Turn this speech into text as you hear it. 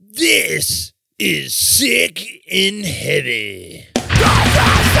This is Sick and Heavy.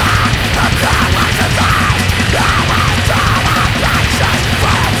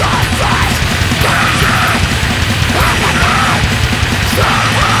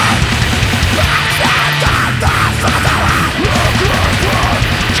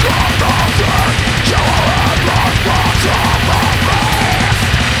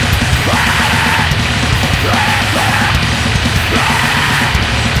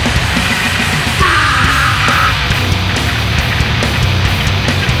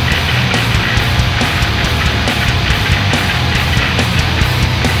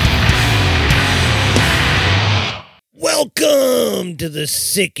 Welcome to the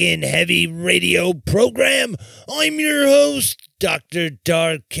Sick and Heavy radio program. I'm your host, Dr.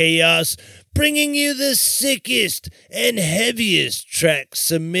 Dark Chaos, bringing you the sickest and heaviest tracks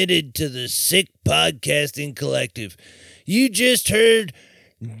submitted to the Sick Podcasting Collective. You just heard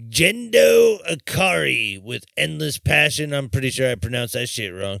Gendo Ikari with Endless Passion. I'm pretty sure I pronounced that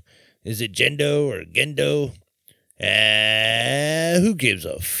shit wrong. Is it Gendo or Gendo? Who gives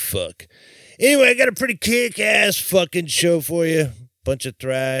a fuck? Anyway, I got a pretty kick-ass fucking show for you. Bunch of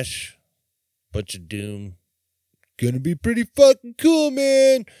thrash, bunch of doom. Gonna be pretty fucking cool,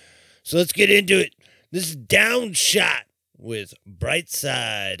 man. So let's get into it. This is Downshot with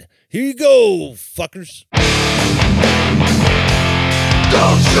Brightside. Here you go, fuckers.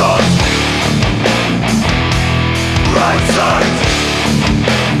 Downshot, Brightside,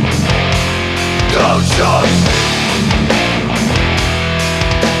 Downshot.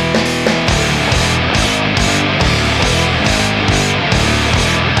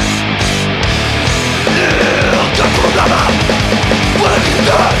 What have you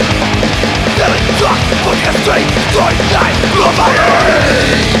done? Telling talk, putting a straight, throwing life, blow my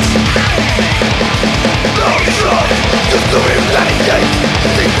head. No shot, just doing bloody days.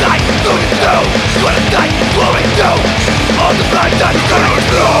 Things like, don't you know? You wanna die, blowing down. On the blind side, you're gonna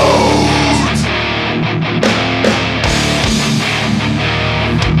explode.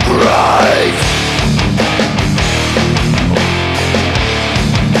 Right.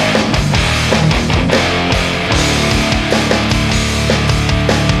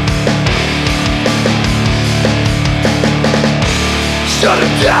 Shut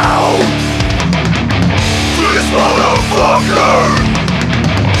him down! This motherfucker!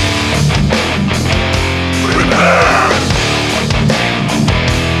 Prepare!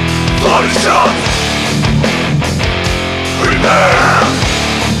 Body shots! Prepare!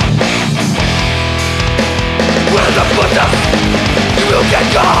 When the put up, you will get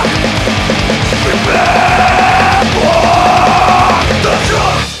gone! Prepare for the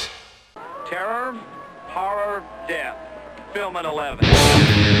shots! Terror, horror, death. Film at 11.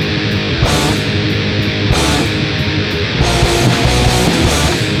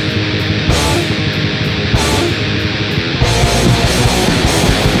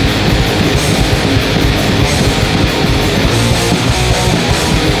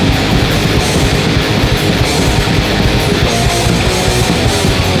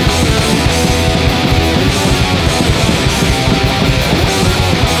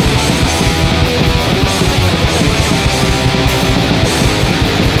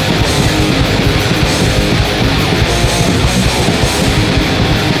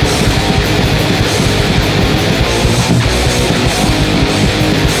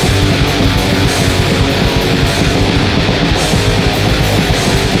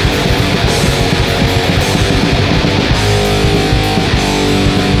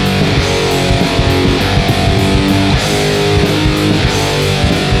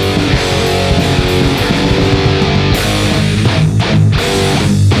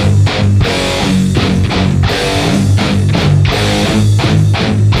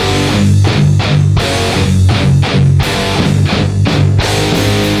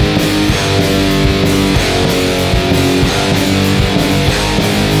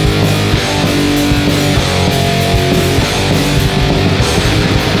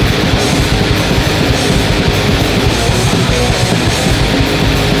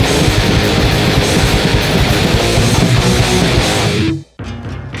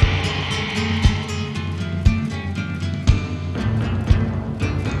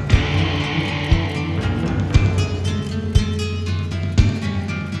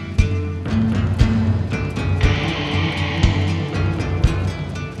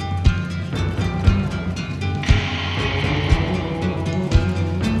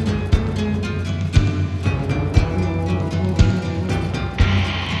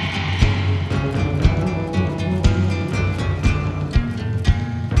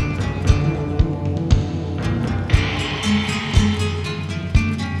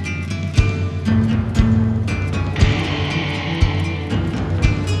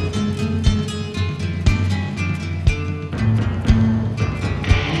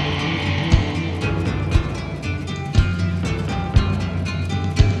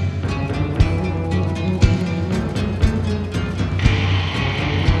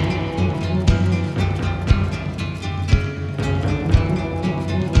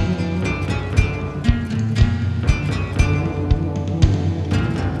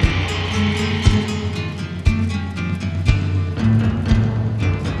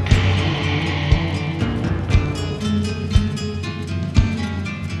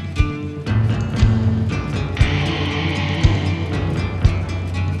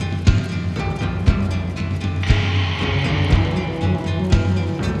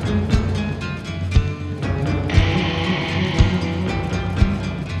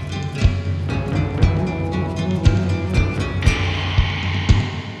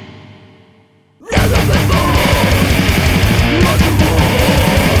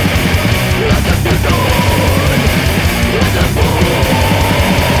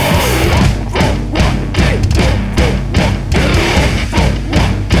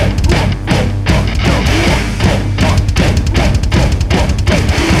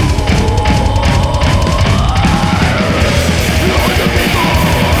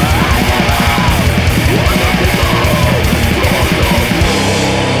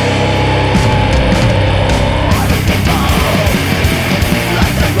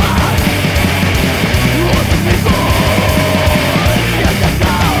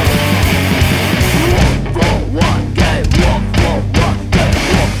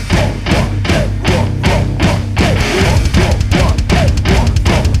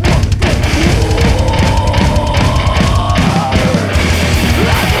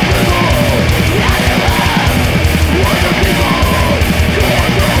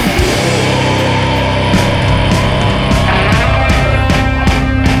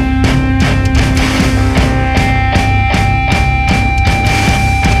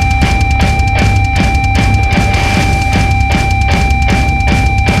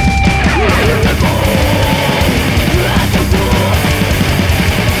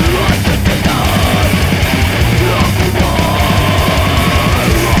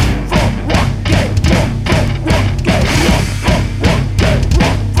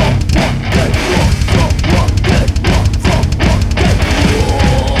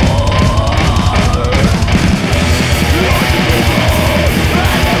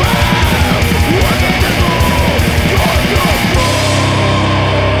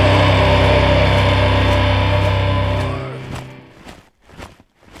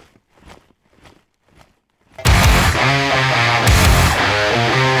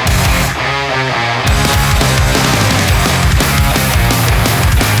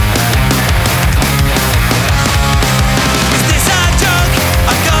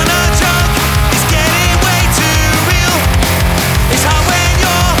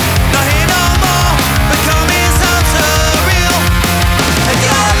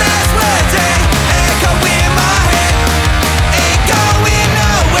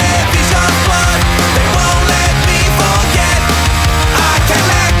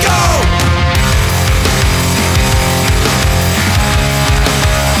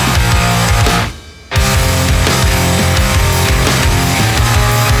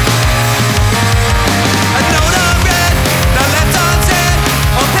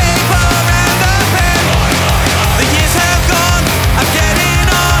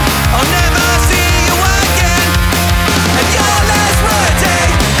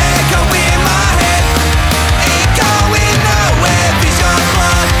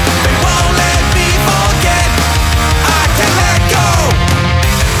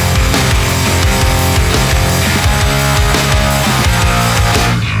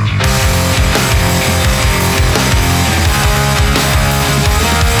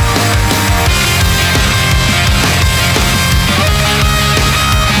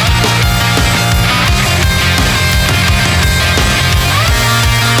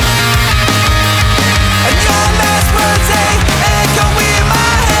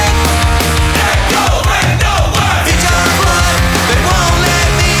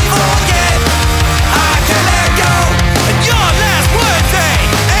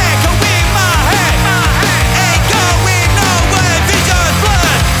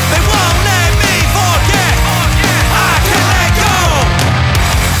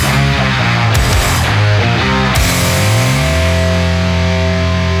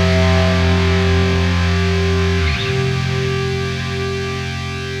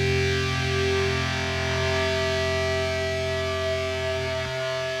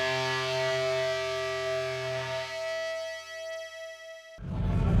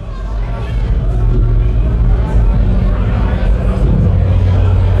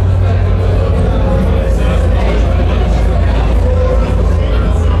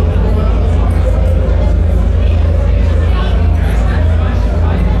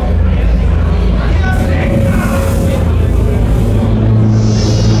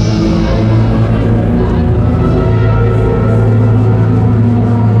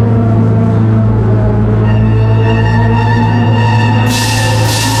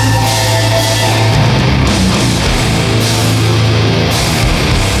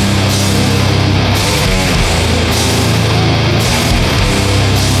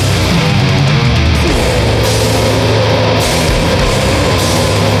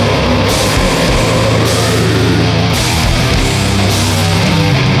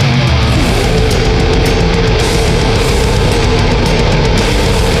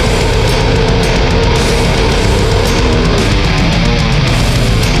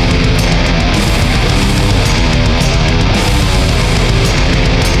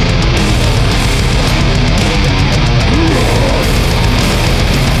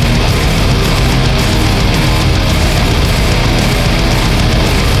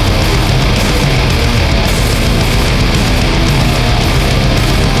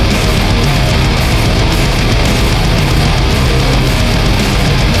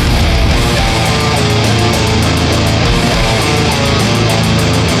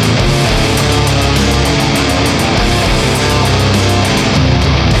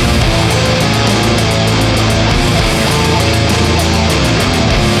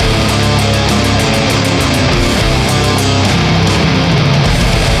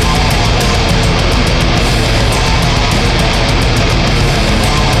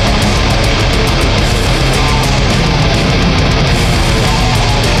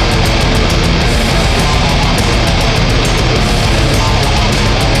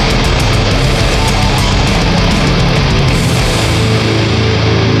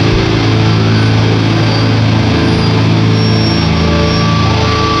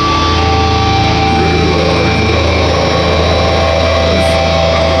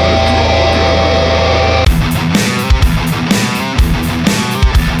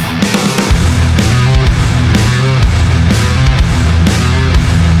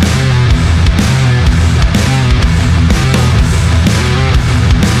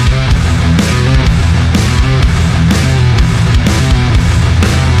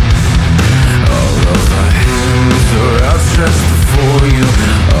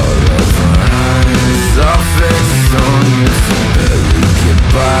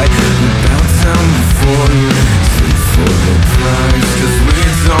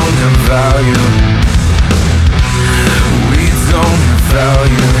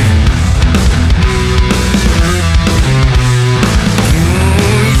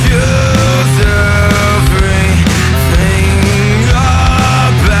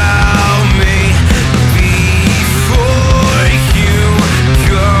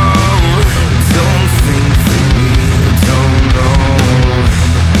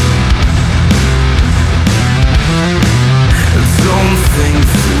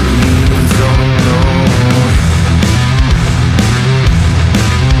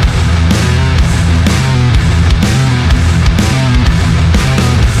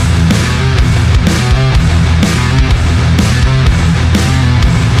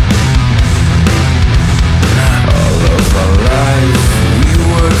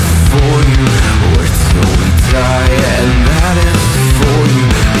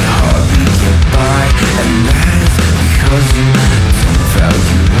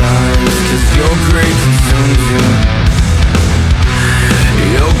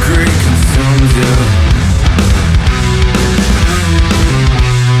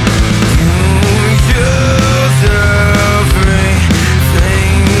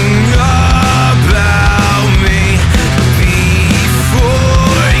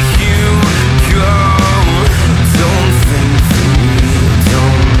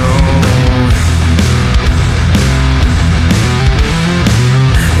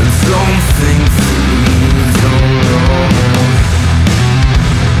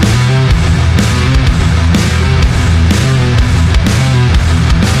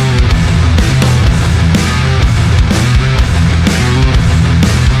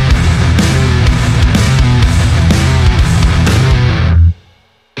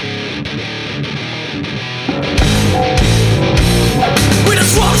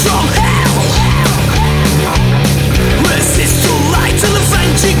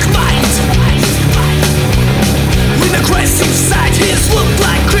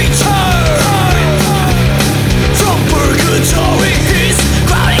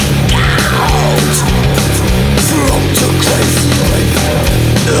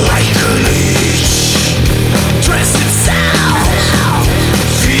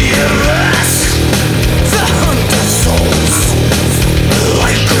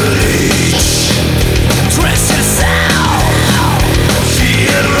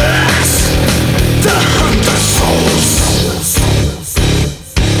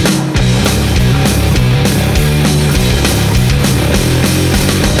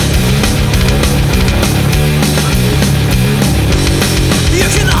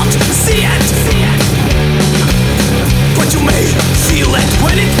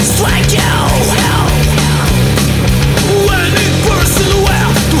 it strike you. When it bursts nowhere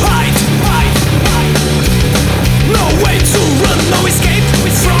to hide. No way to run, no escape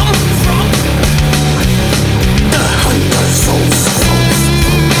from the hunter's souls.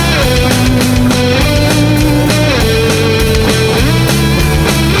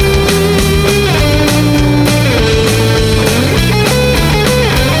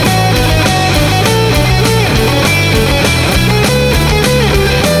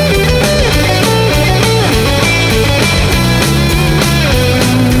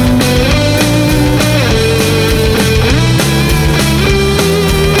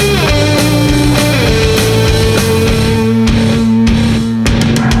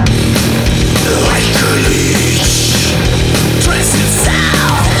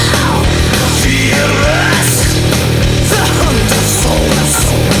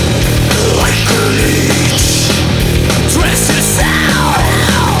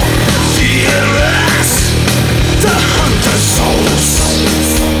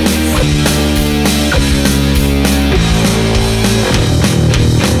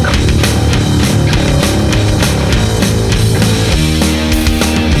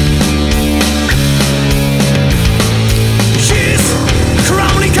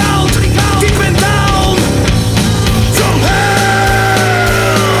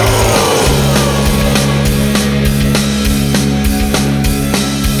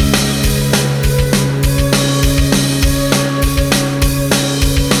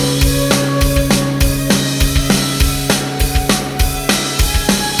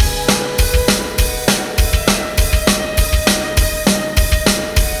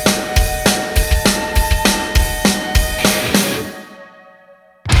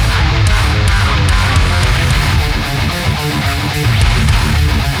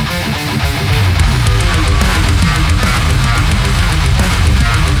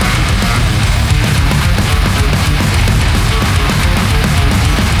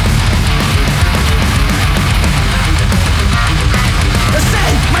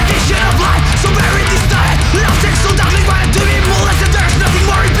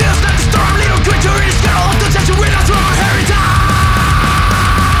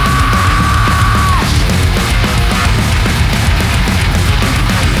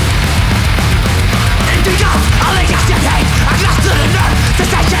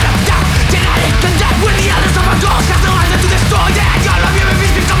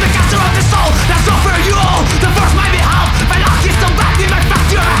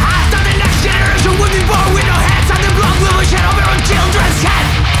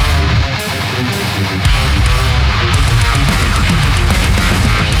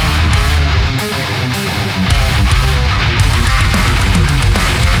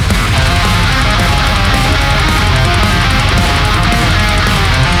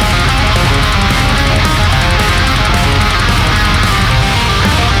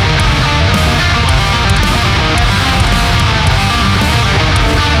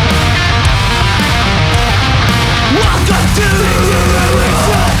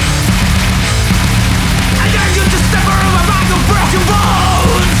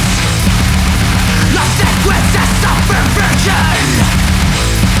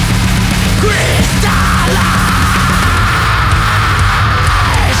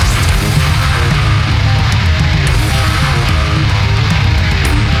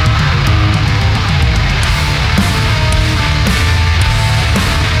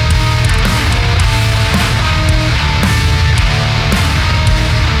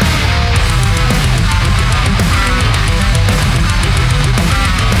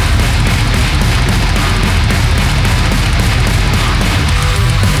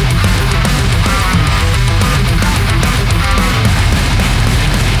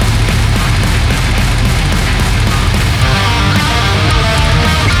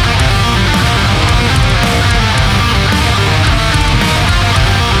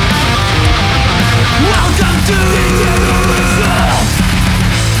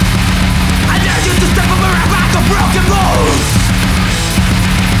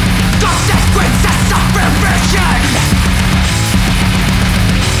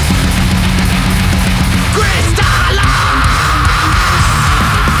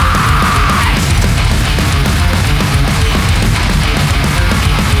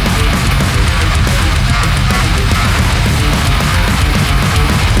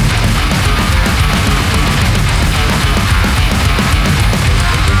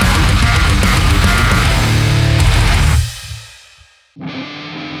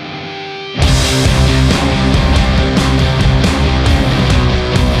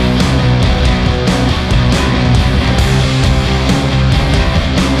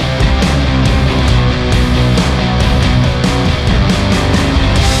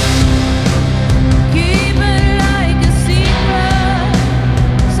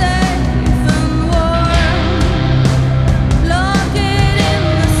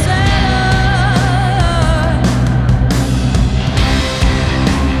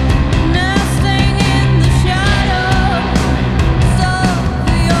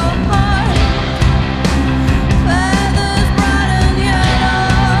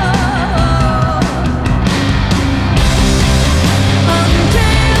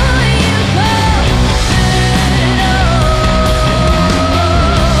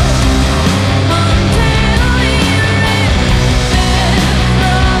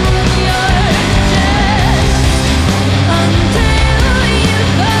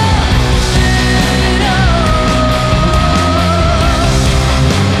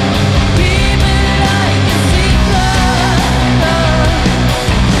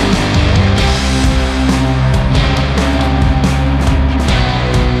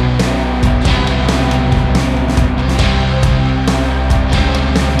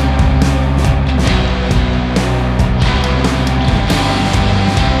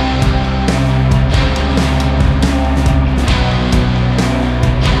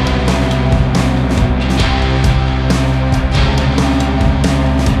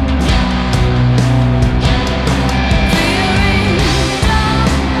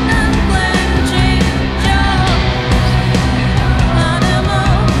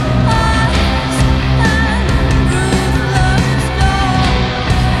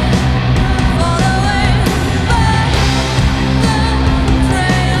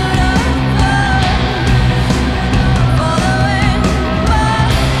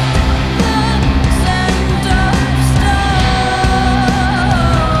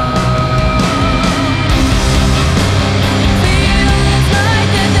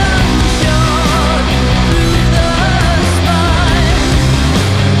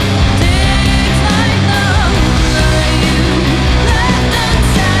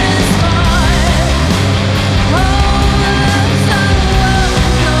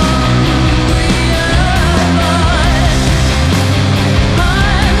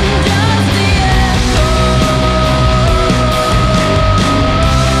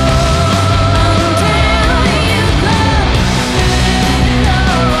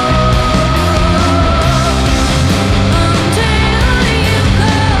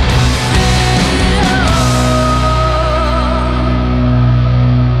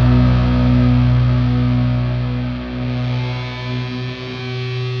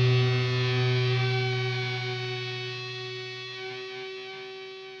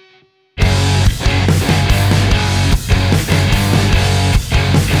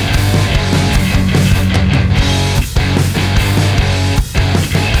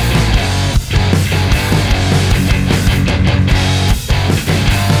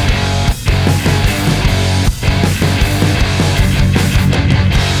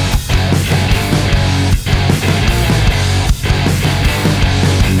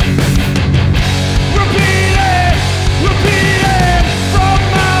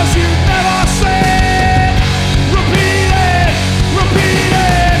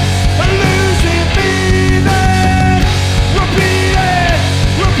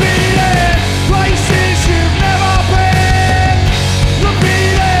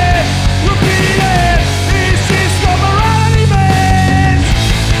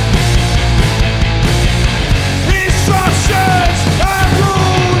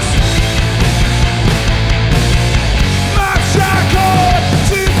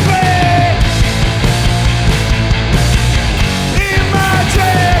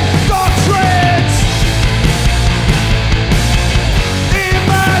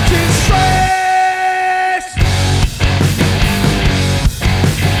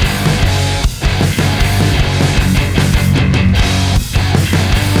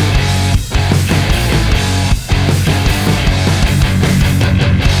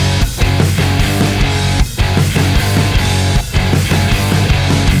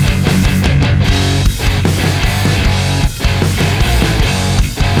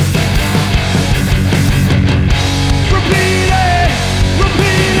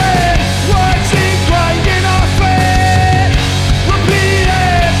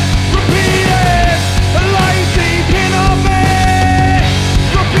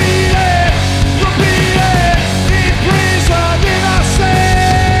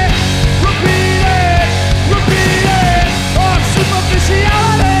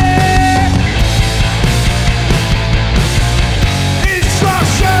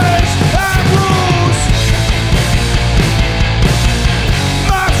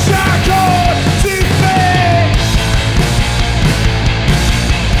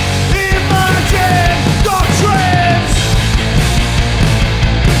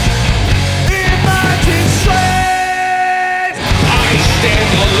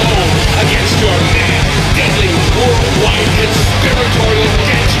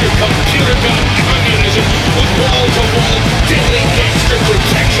 gangster computer gun communism with wall-to-wall deadly gangster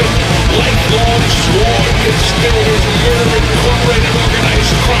protection. Lifelong sworn conspirators murder incorporated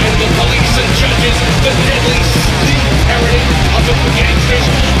organized crime, the police and judges, the deadly sleep parroting puppet gangsters,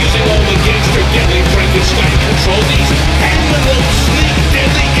 using all the gangster deadly Frankenstein control. These handling little sleek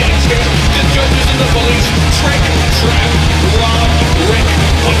deadly gangsters, the judges and the police trick, trap, rob, wreck,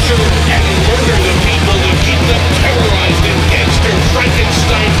 butcher, and murder the people to keep them terrorized in gangster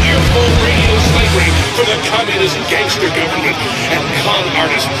Frankenstein earphone radio slavery for the communist gangster government and con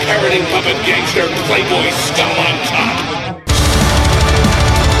artist parroting puppet gangster playboy scum on top.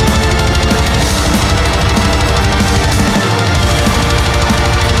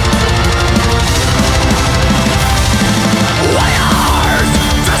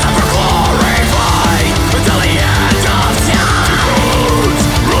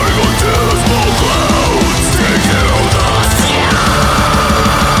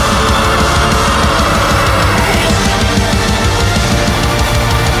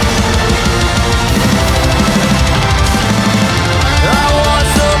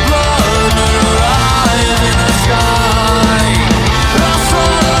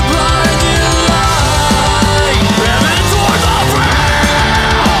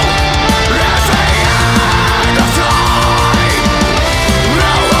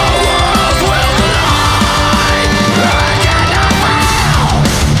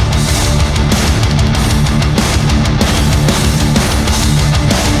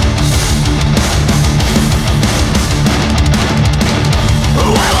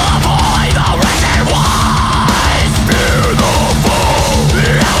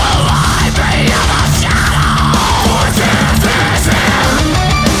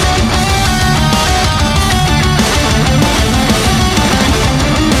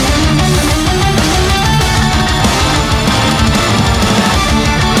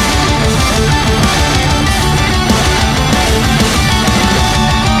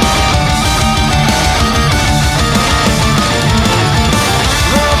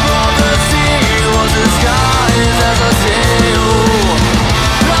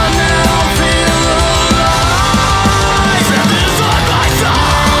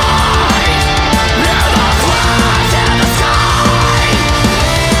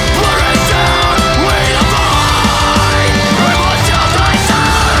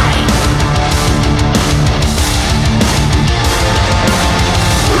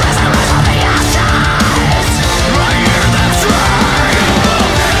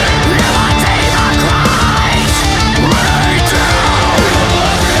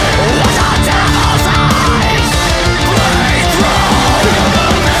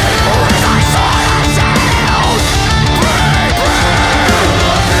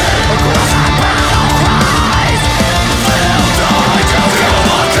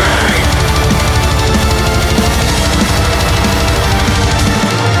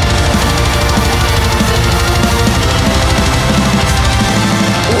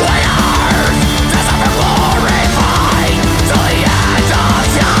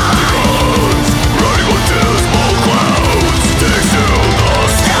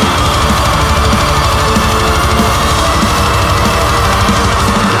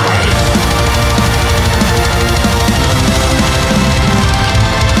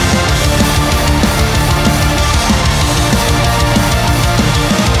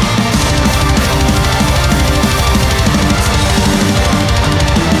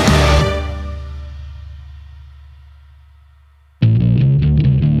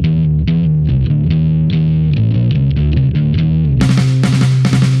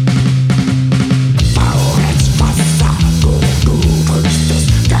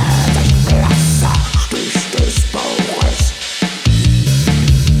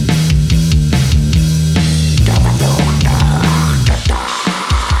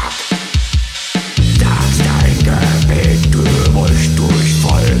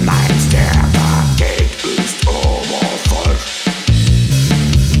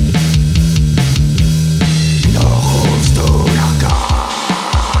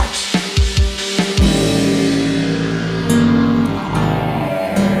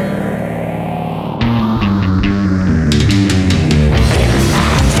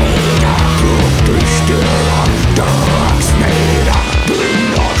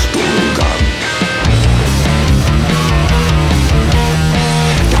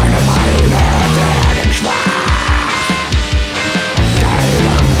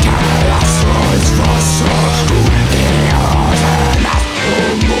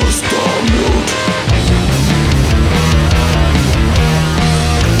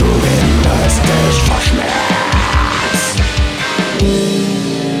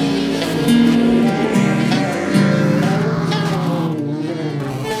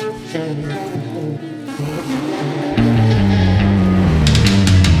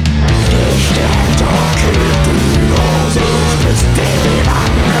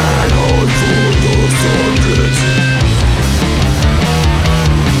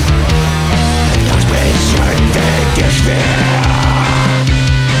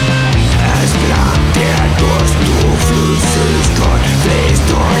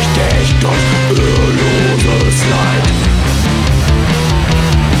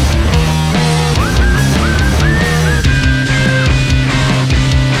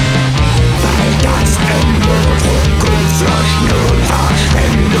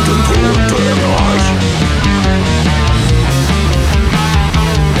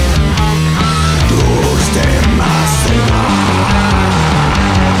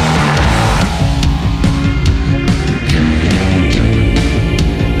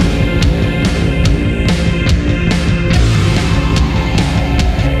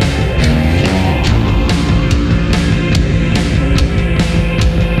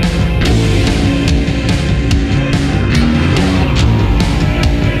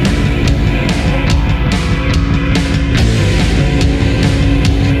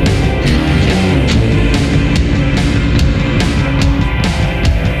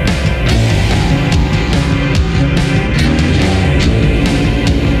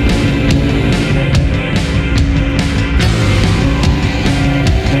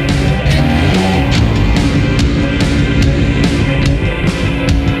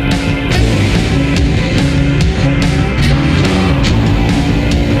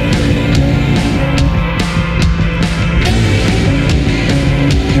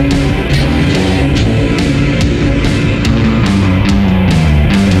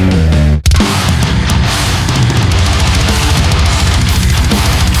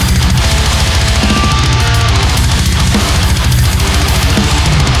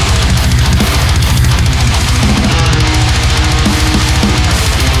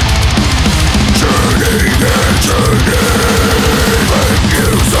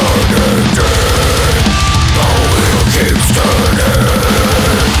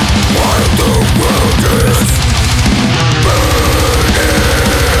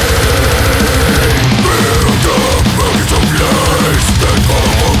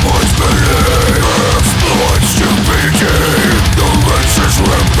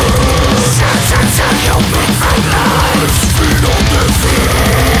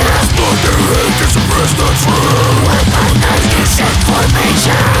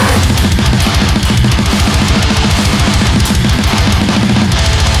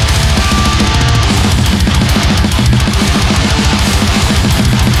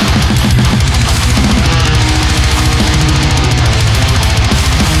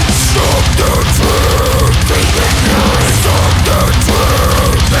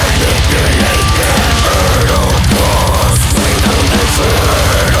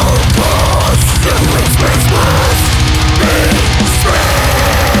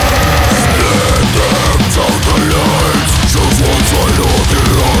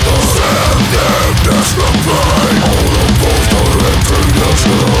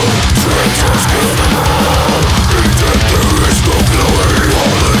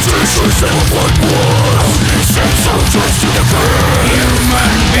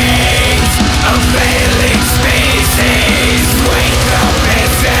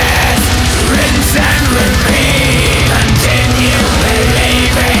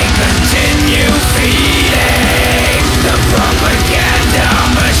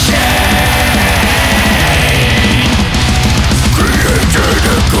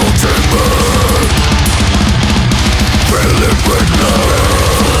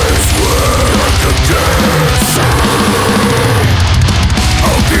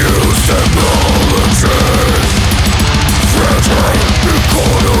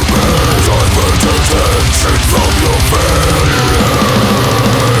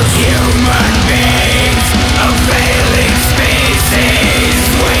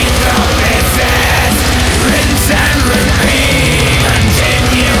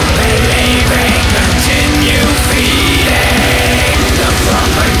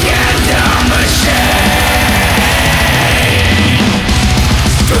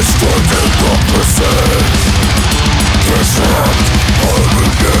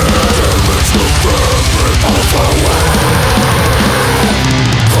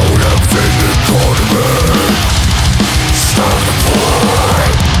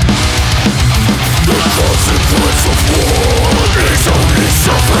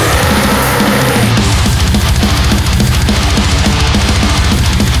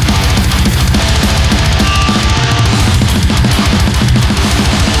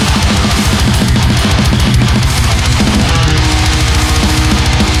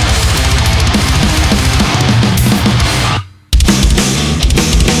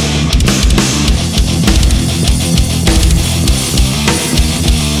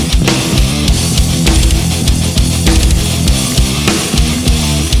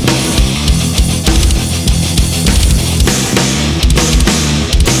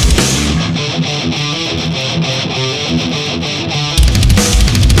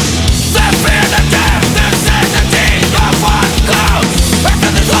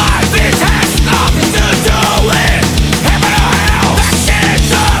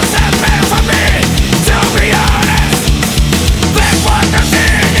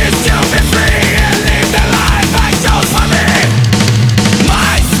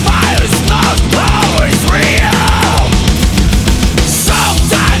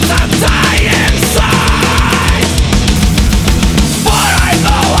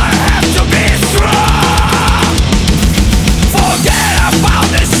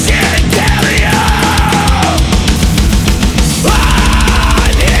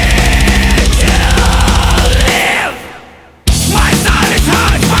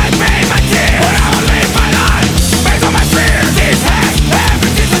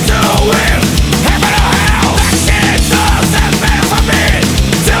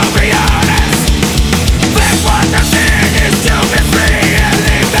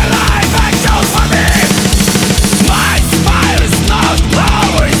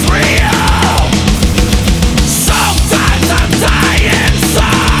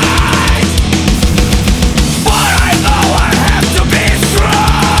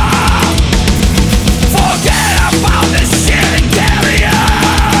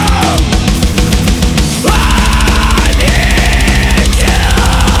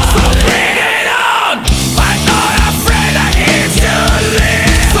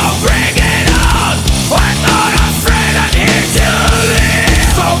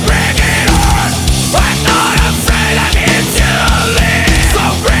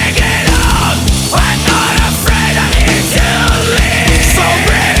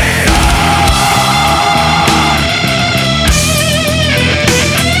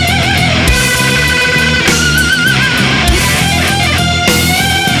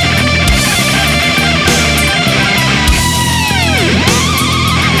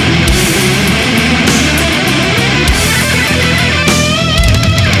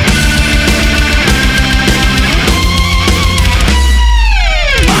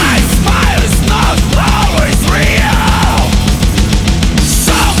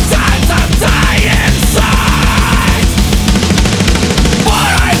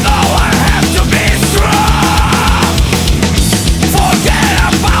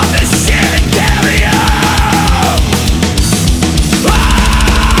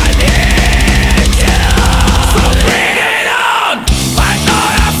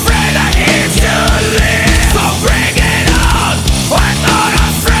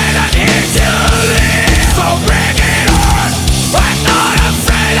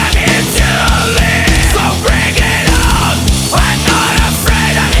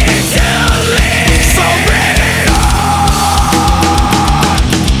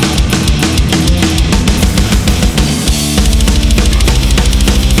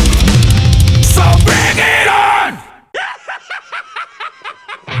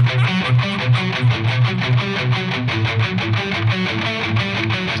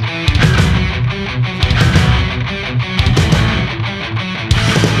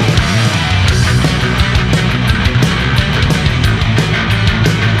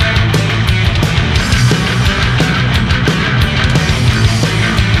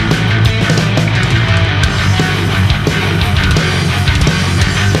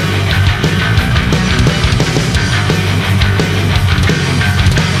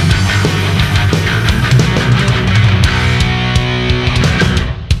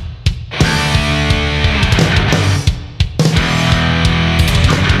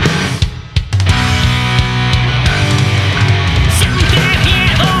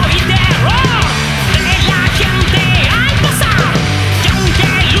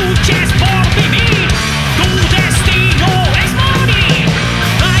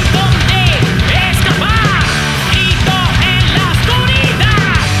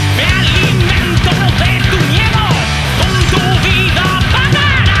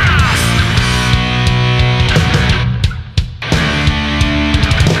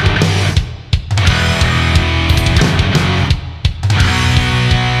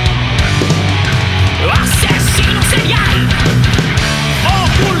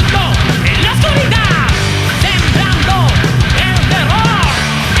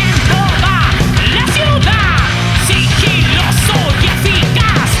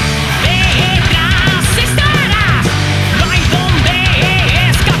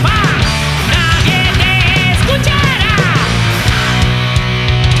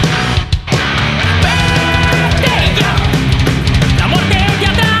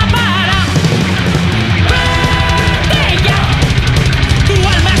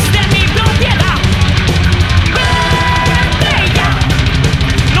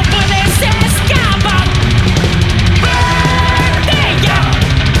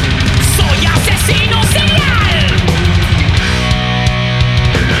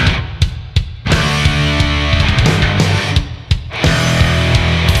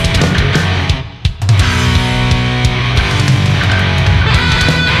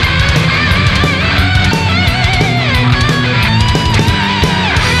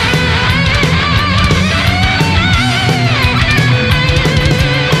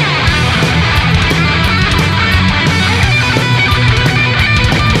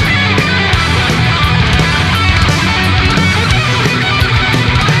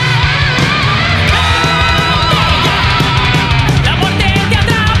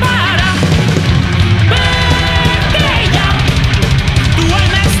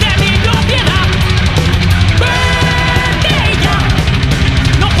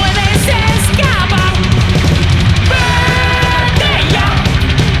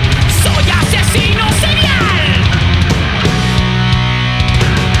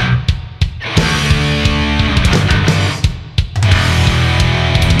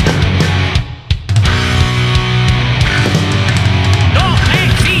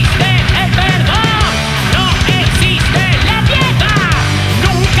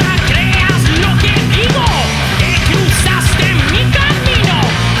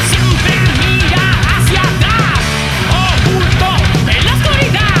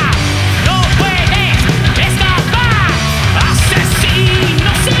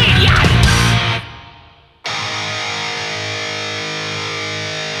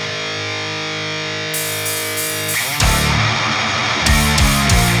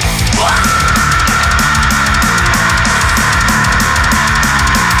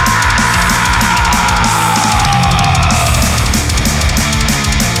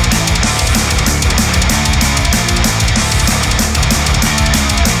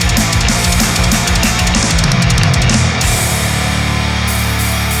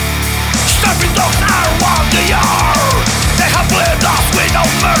 dogs are what they are. They have blamed us with no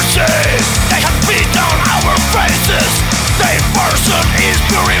mercy. They have beat down our faces. Their person is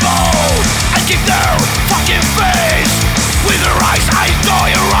pure evil. I keep their fucking face. With their eyes I go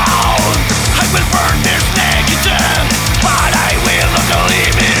around. I will burn this negative, but I will not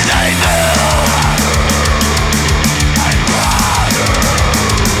eliminate them.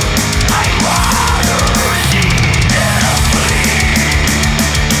 I'd rather see them bleed.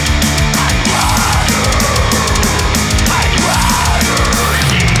 I'd rather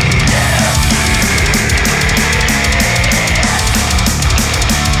see them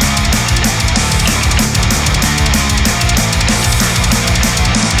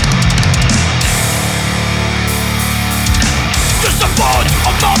Just a bunch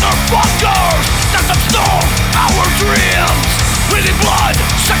of motherfuckers that absorb our dreams. Breathing blood,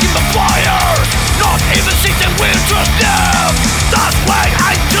 sucking the fires. Not even Satan will trust them. That's why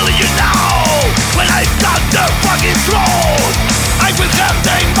I'm telling you now. When I got their fucking throat, I will have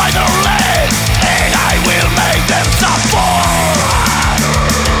them by their legs, and I will make them suffer.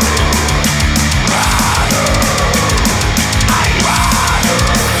 I'd rather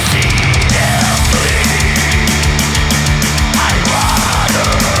see them bleed. I'd rather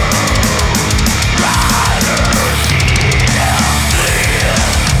see them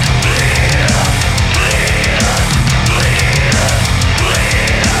bleed.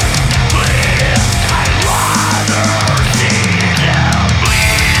 I'd rather see them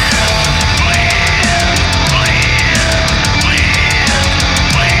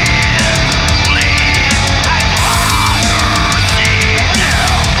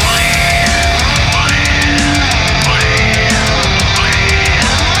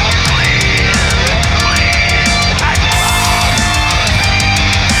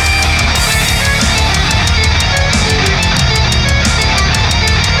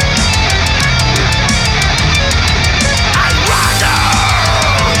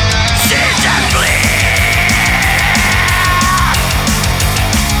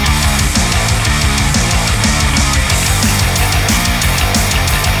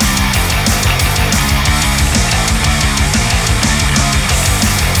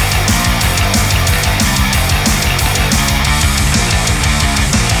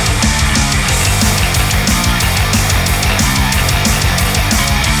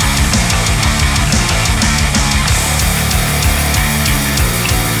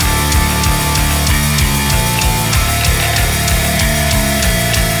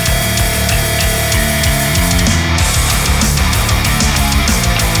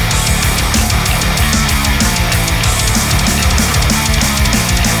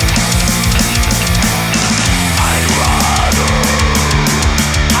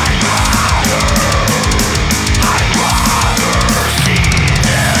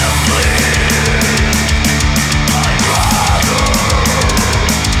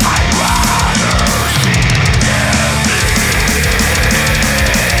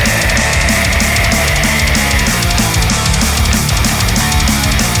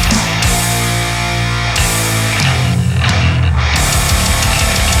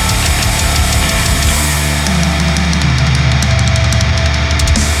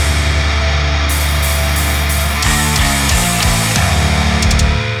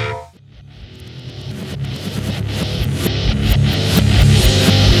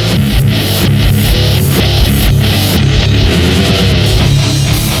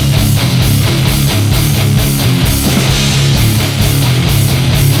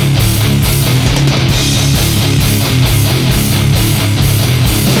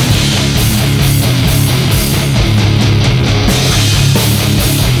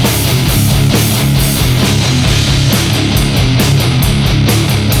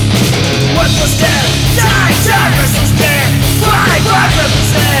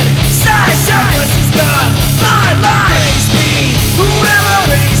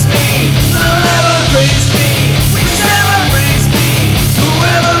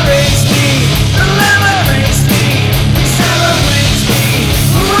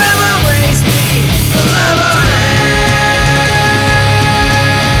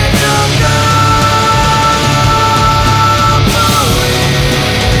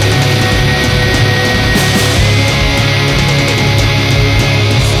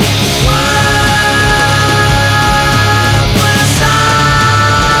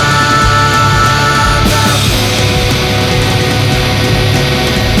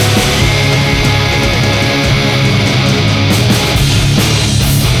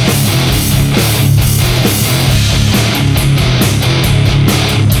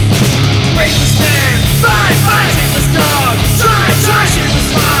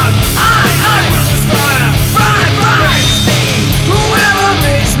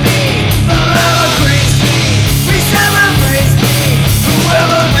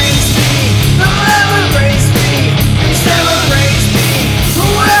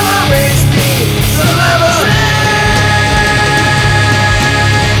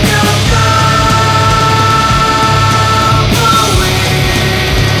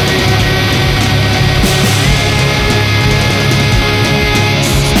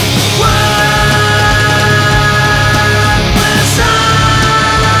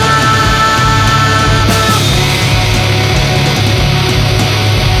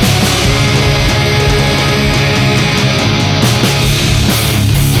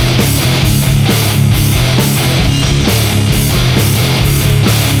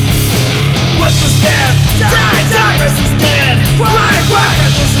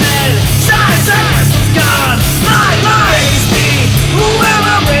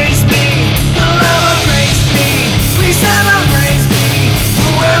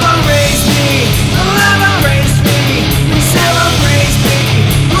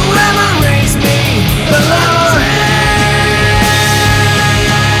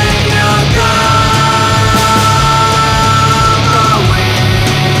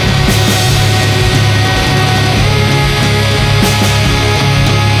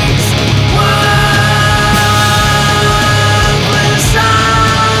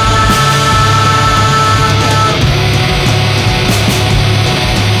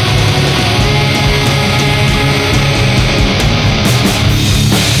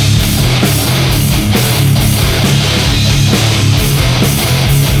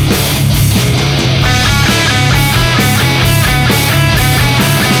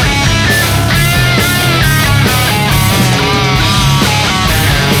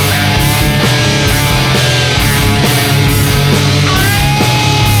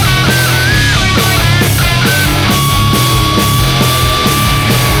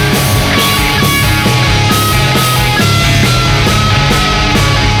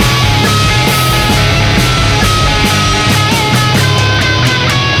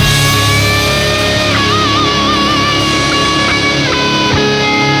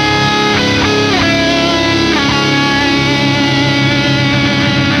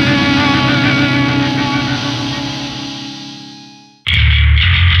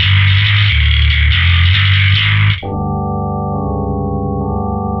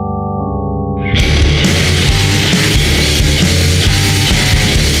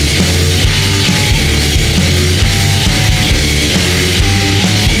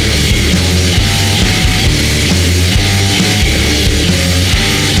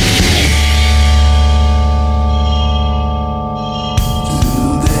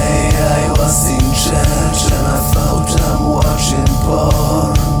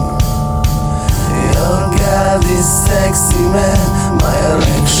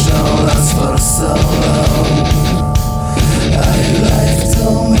so long. I like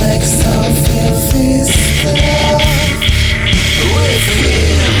to make some filthy stuff with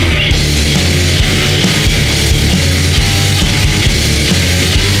him.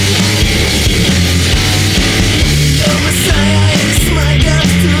 The Messiah is my God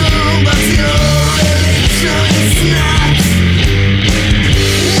too, but your religion is not.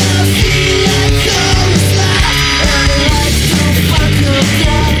 I feel like all is lost. I like to fuck your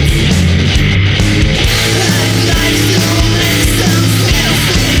cat. I'd like to make some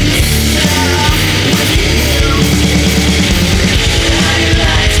filthy stuff with you. I'd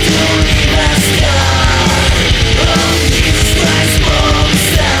like to leave a scar on Jesus Christ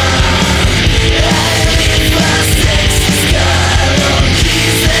Pornstar. I leave a sexy scar on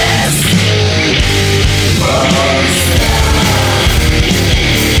Jesus Pornstar.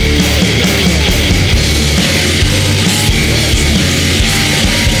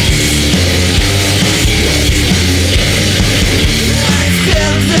 I've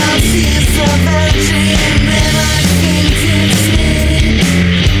held out since a virgin, and I think it's me.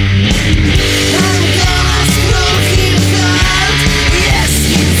 I'm gonna screw him out. Yes,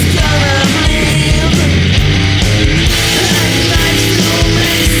 he's gonna bleed. I'd like to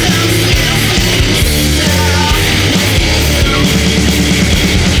make some filthy stuff with you.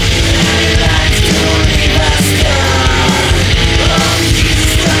 I'd like to leave a scar on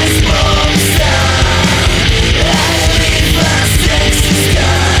Jesus Christ Pornstar. I leave a sexy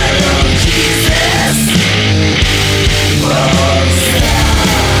scar on Jesus Pornstar.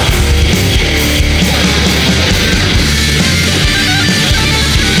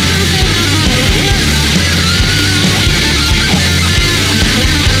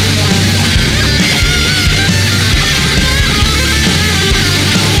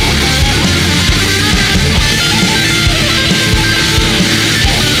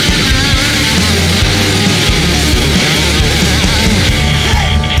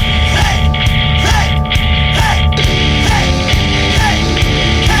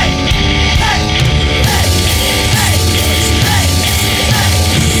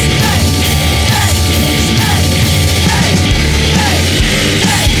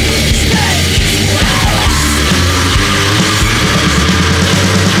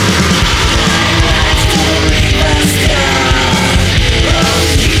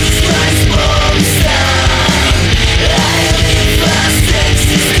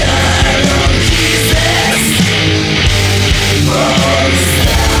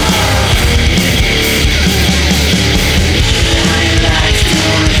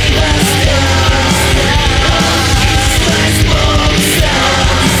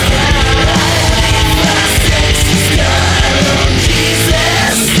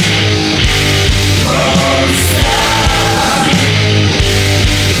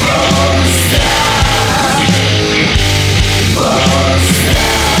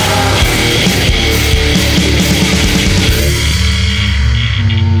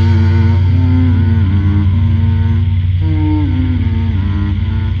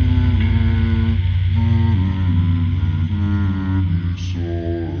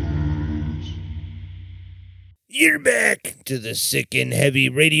 You're back to the Sick and Heavy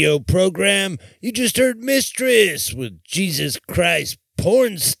radio program. You just heard Mistress with Jesus Christ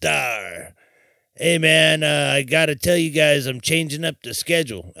Pornstar. Hey man, I gotta tell you guys I'm changing up the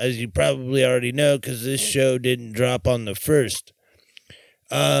schedule, as you probably already know, because this show didn't drop on the 1st.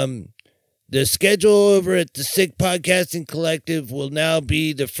 The schedule over at the Sick Podcasting Collective will now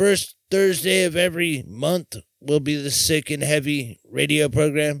be the first Thursday of every month will be the Sick and Heavy radio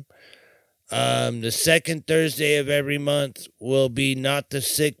program. The second Thursday of every month will be Not the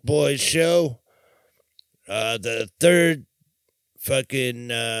Sick Boys Show. The third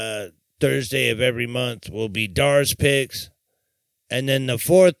Thursday of every month will be Dar's Picks. And then the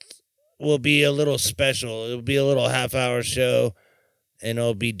fourth will be a little special. It'll be a little half-hour show, and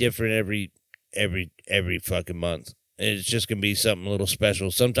it'll be different every fucking month. It's just going to be something a little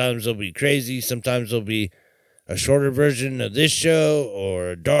special. Sometimes it'll be crazy. Sometimes it'll be a shorter version of this show,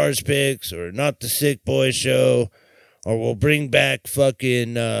 or Dar's Picks, or Not the Sick Boys Show, or we'll bring back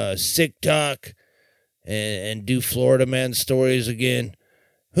fucking Sick Talk and do Florida Man stories again.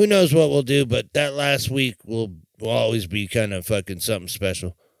 Who knows what we'll do, but that last week will always be kind of fucking something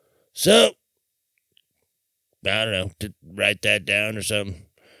special. So, I don't know, to write that down or something.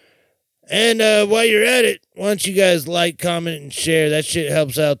 And while you're at it, why don't you guys like, comment, and share? That shit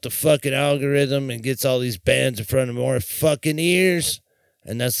helps out the fucking algorithm and gets all these bands in front of more fucking ears.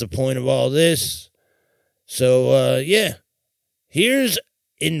 And that's the point of all this. So, yeah. Here's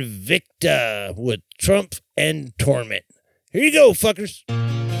Invicta with Trumph and Torment. Here you go, fuckers.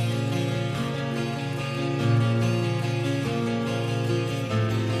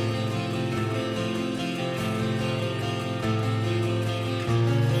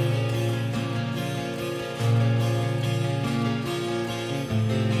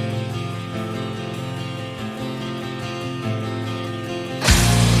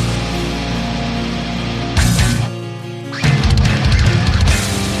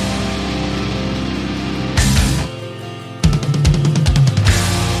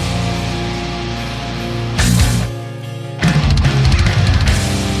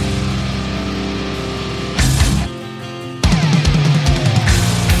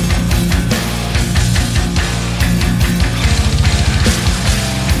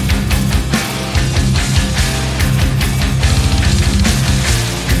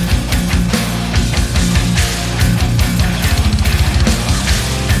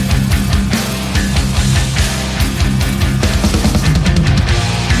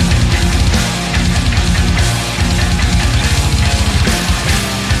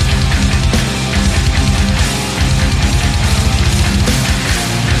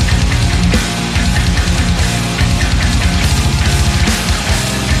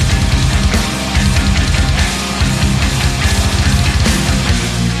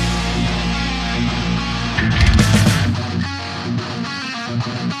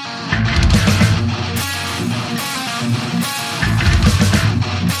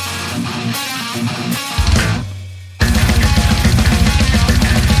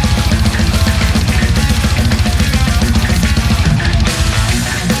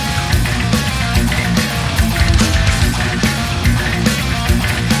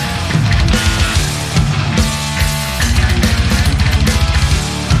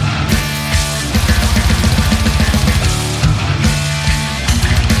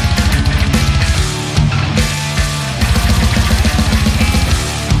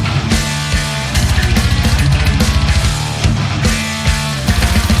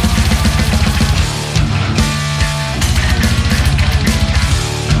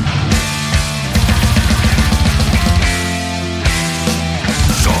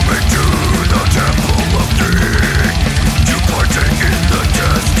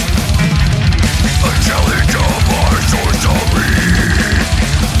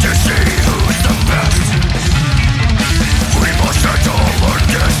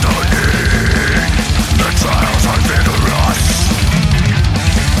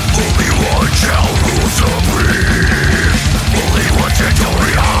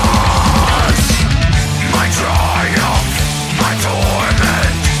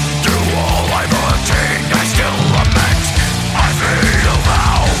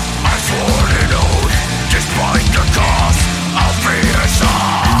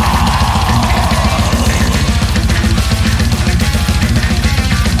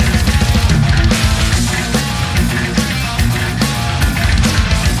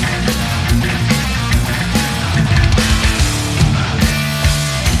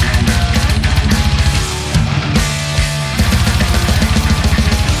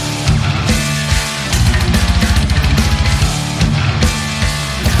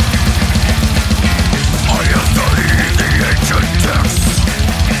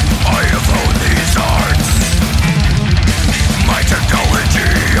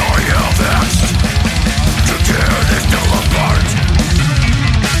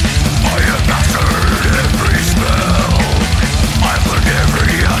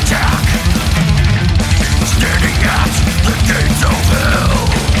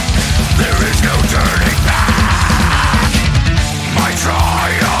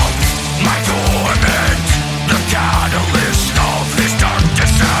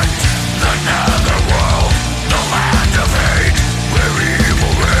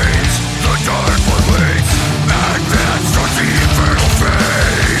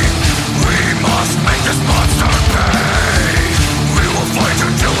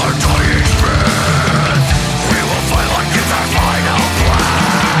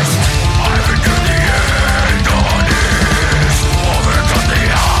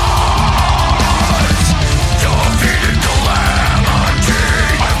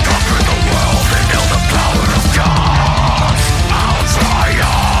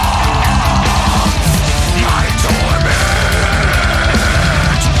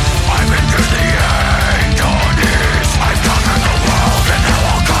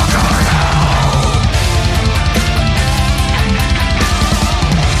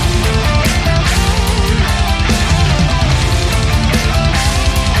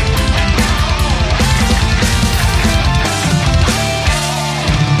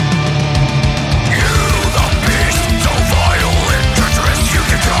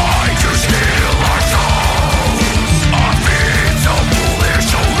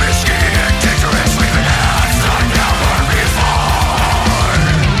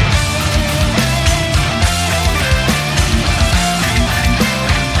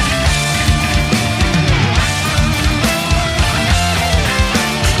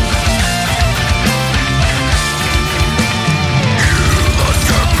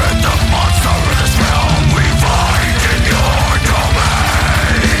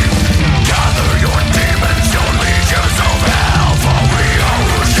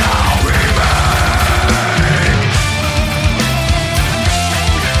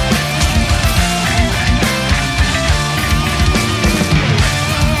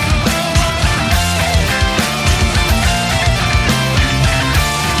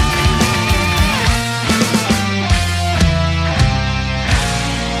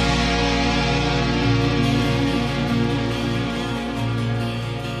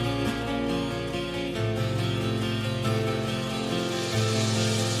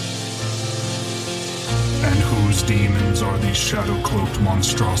 Whose demons are these shadow-cloaked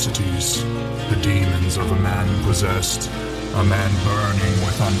monstrosities? The demons of a man possessed, a man burning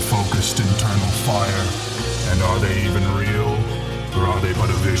with unfocused internal fire. And are they even real? Or are they but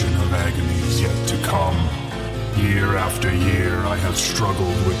a vision of agonies yet to come? Year after year, I have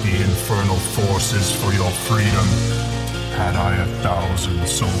struggled with the infernal forces for your freedom. Had I 1,000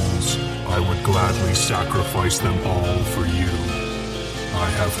 souls, I would gladly sacrifice them all for you. I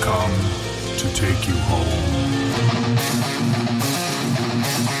have come to take you home.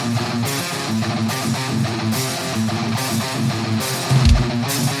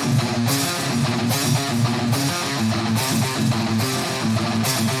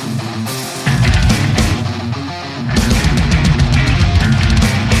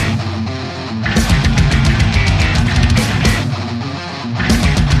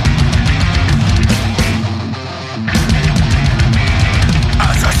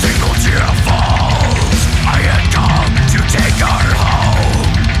 As a single tear falls, I am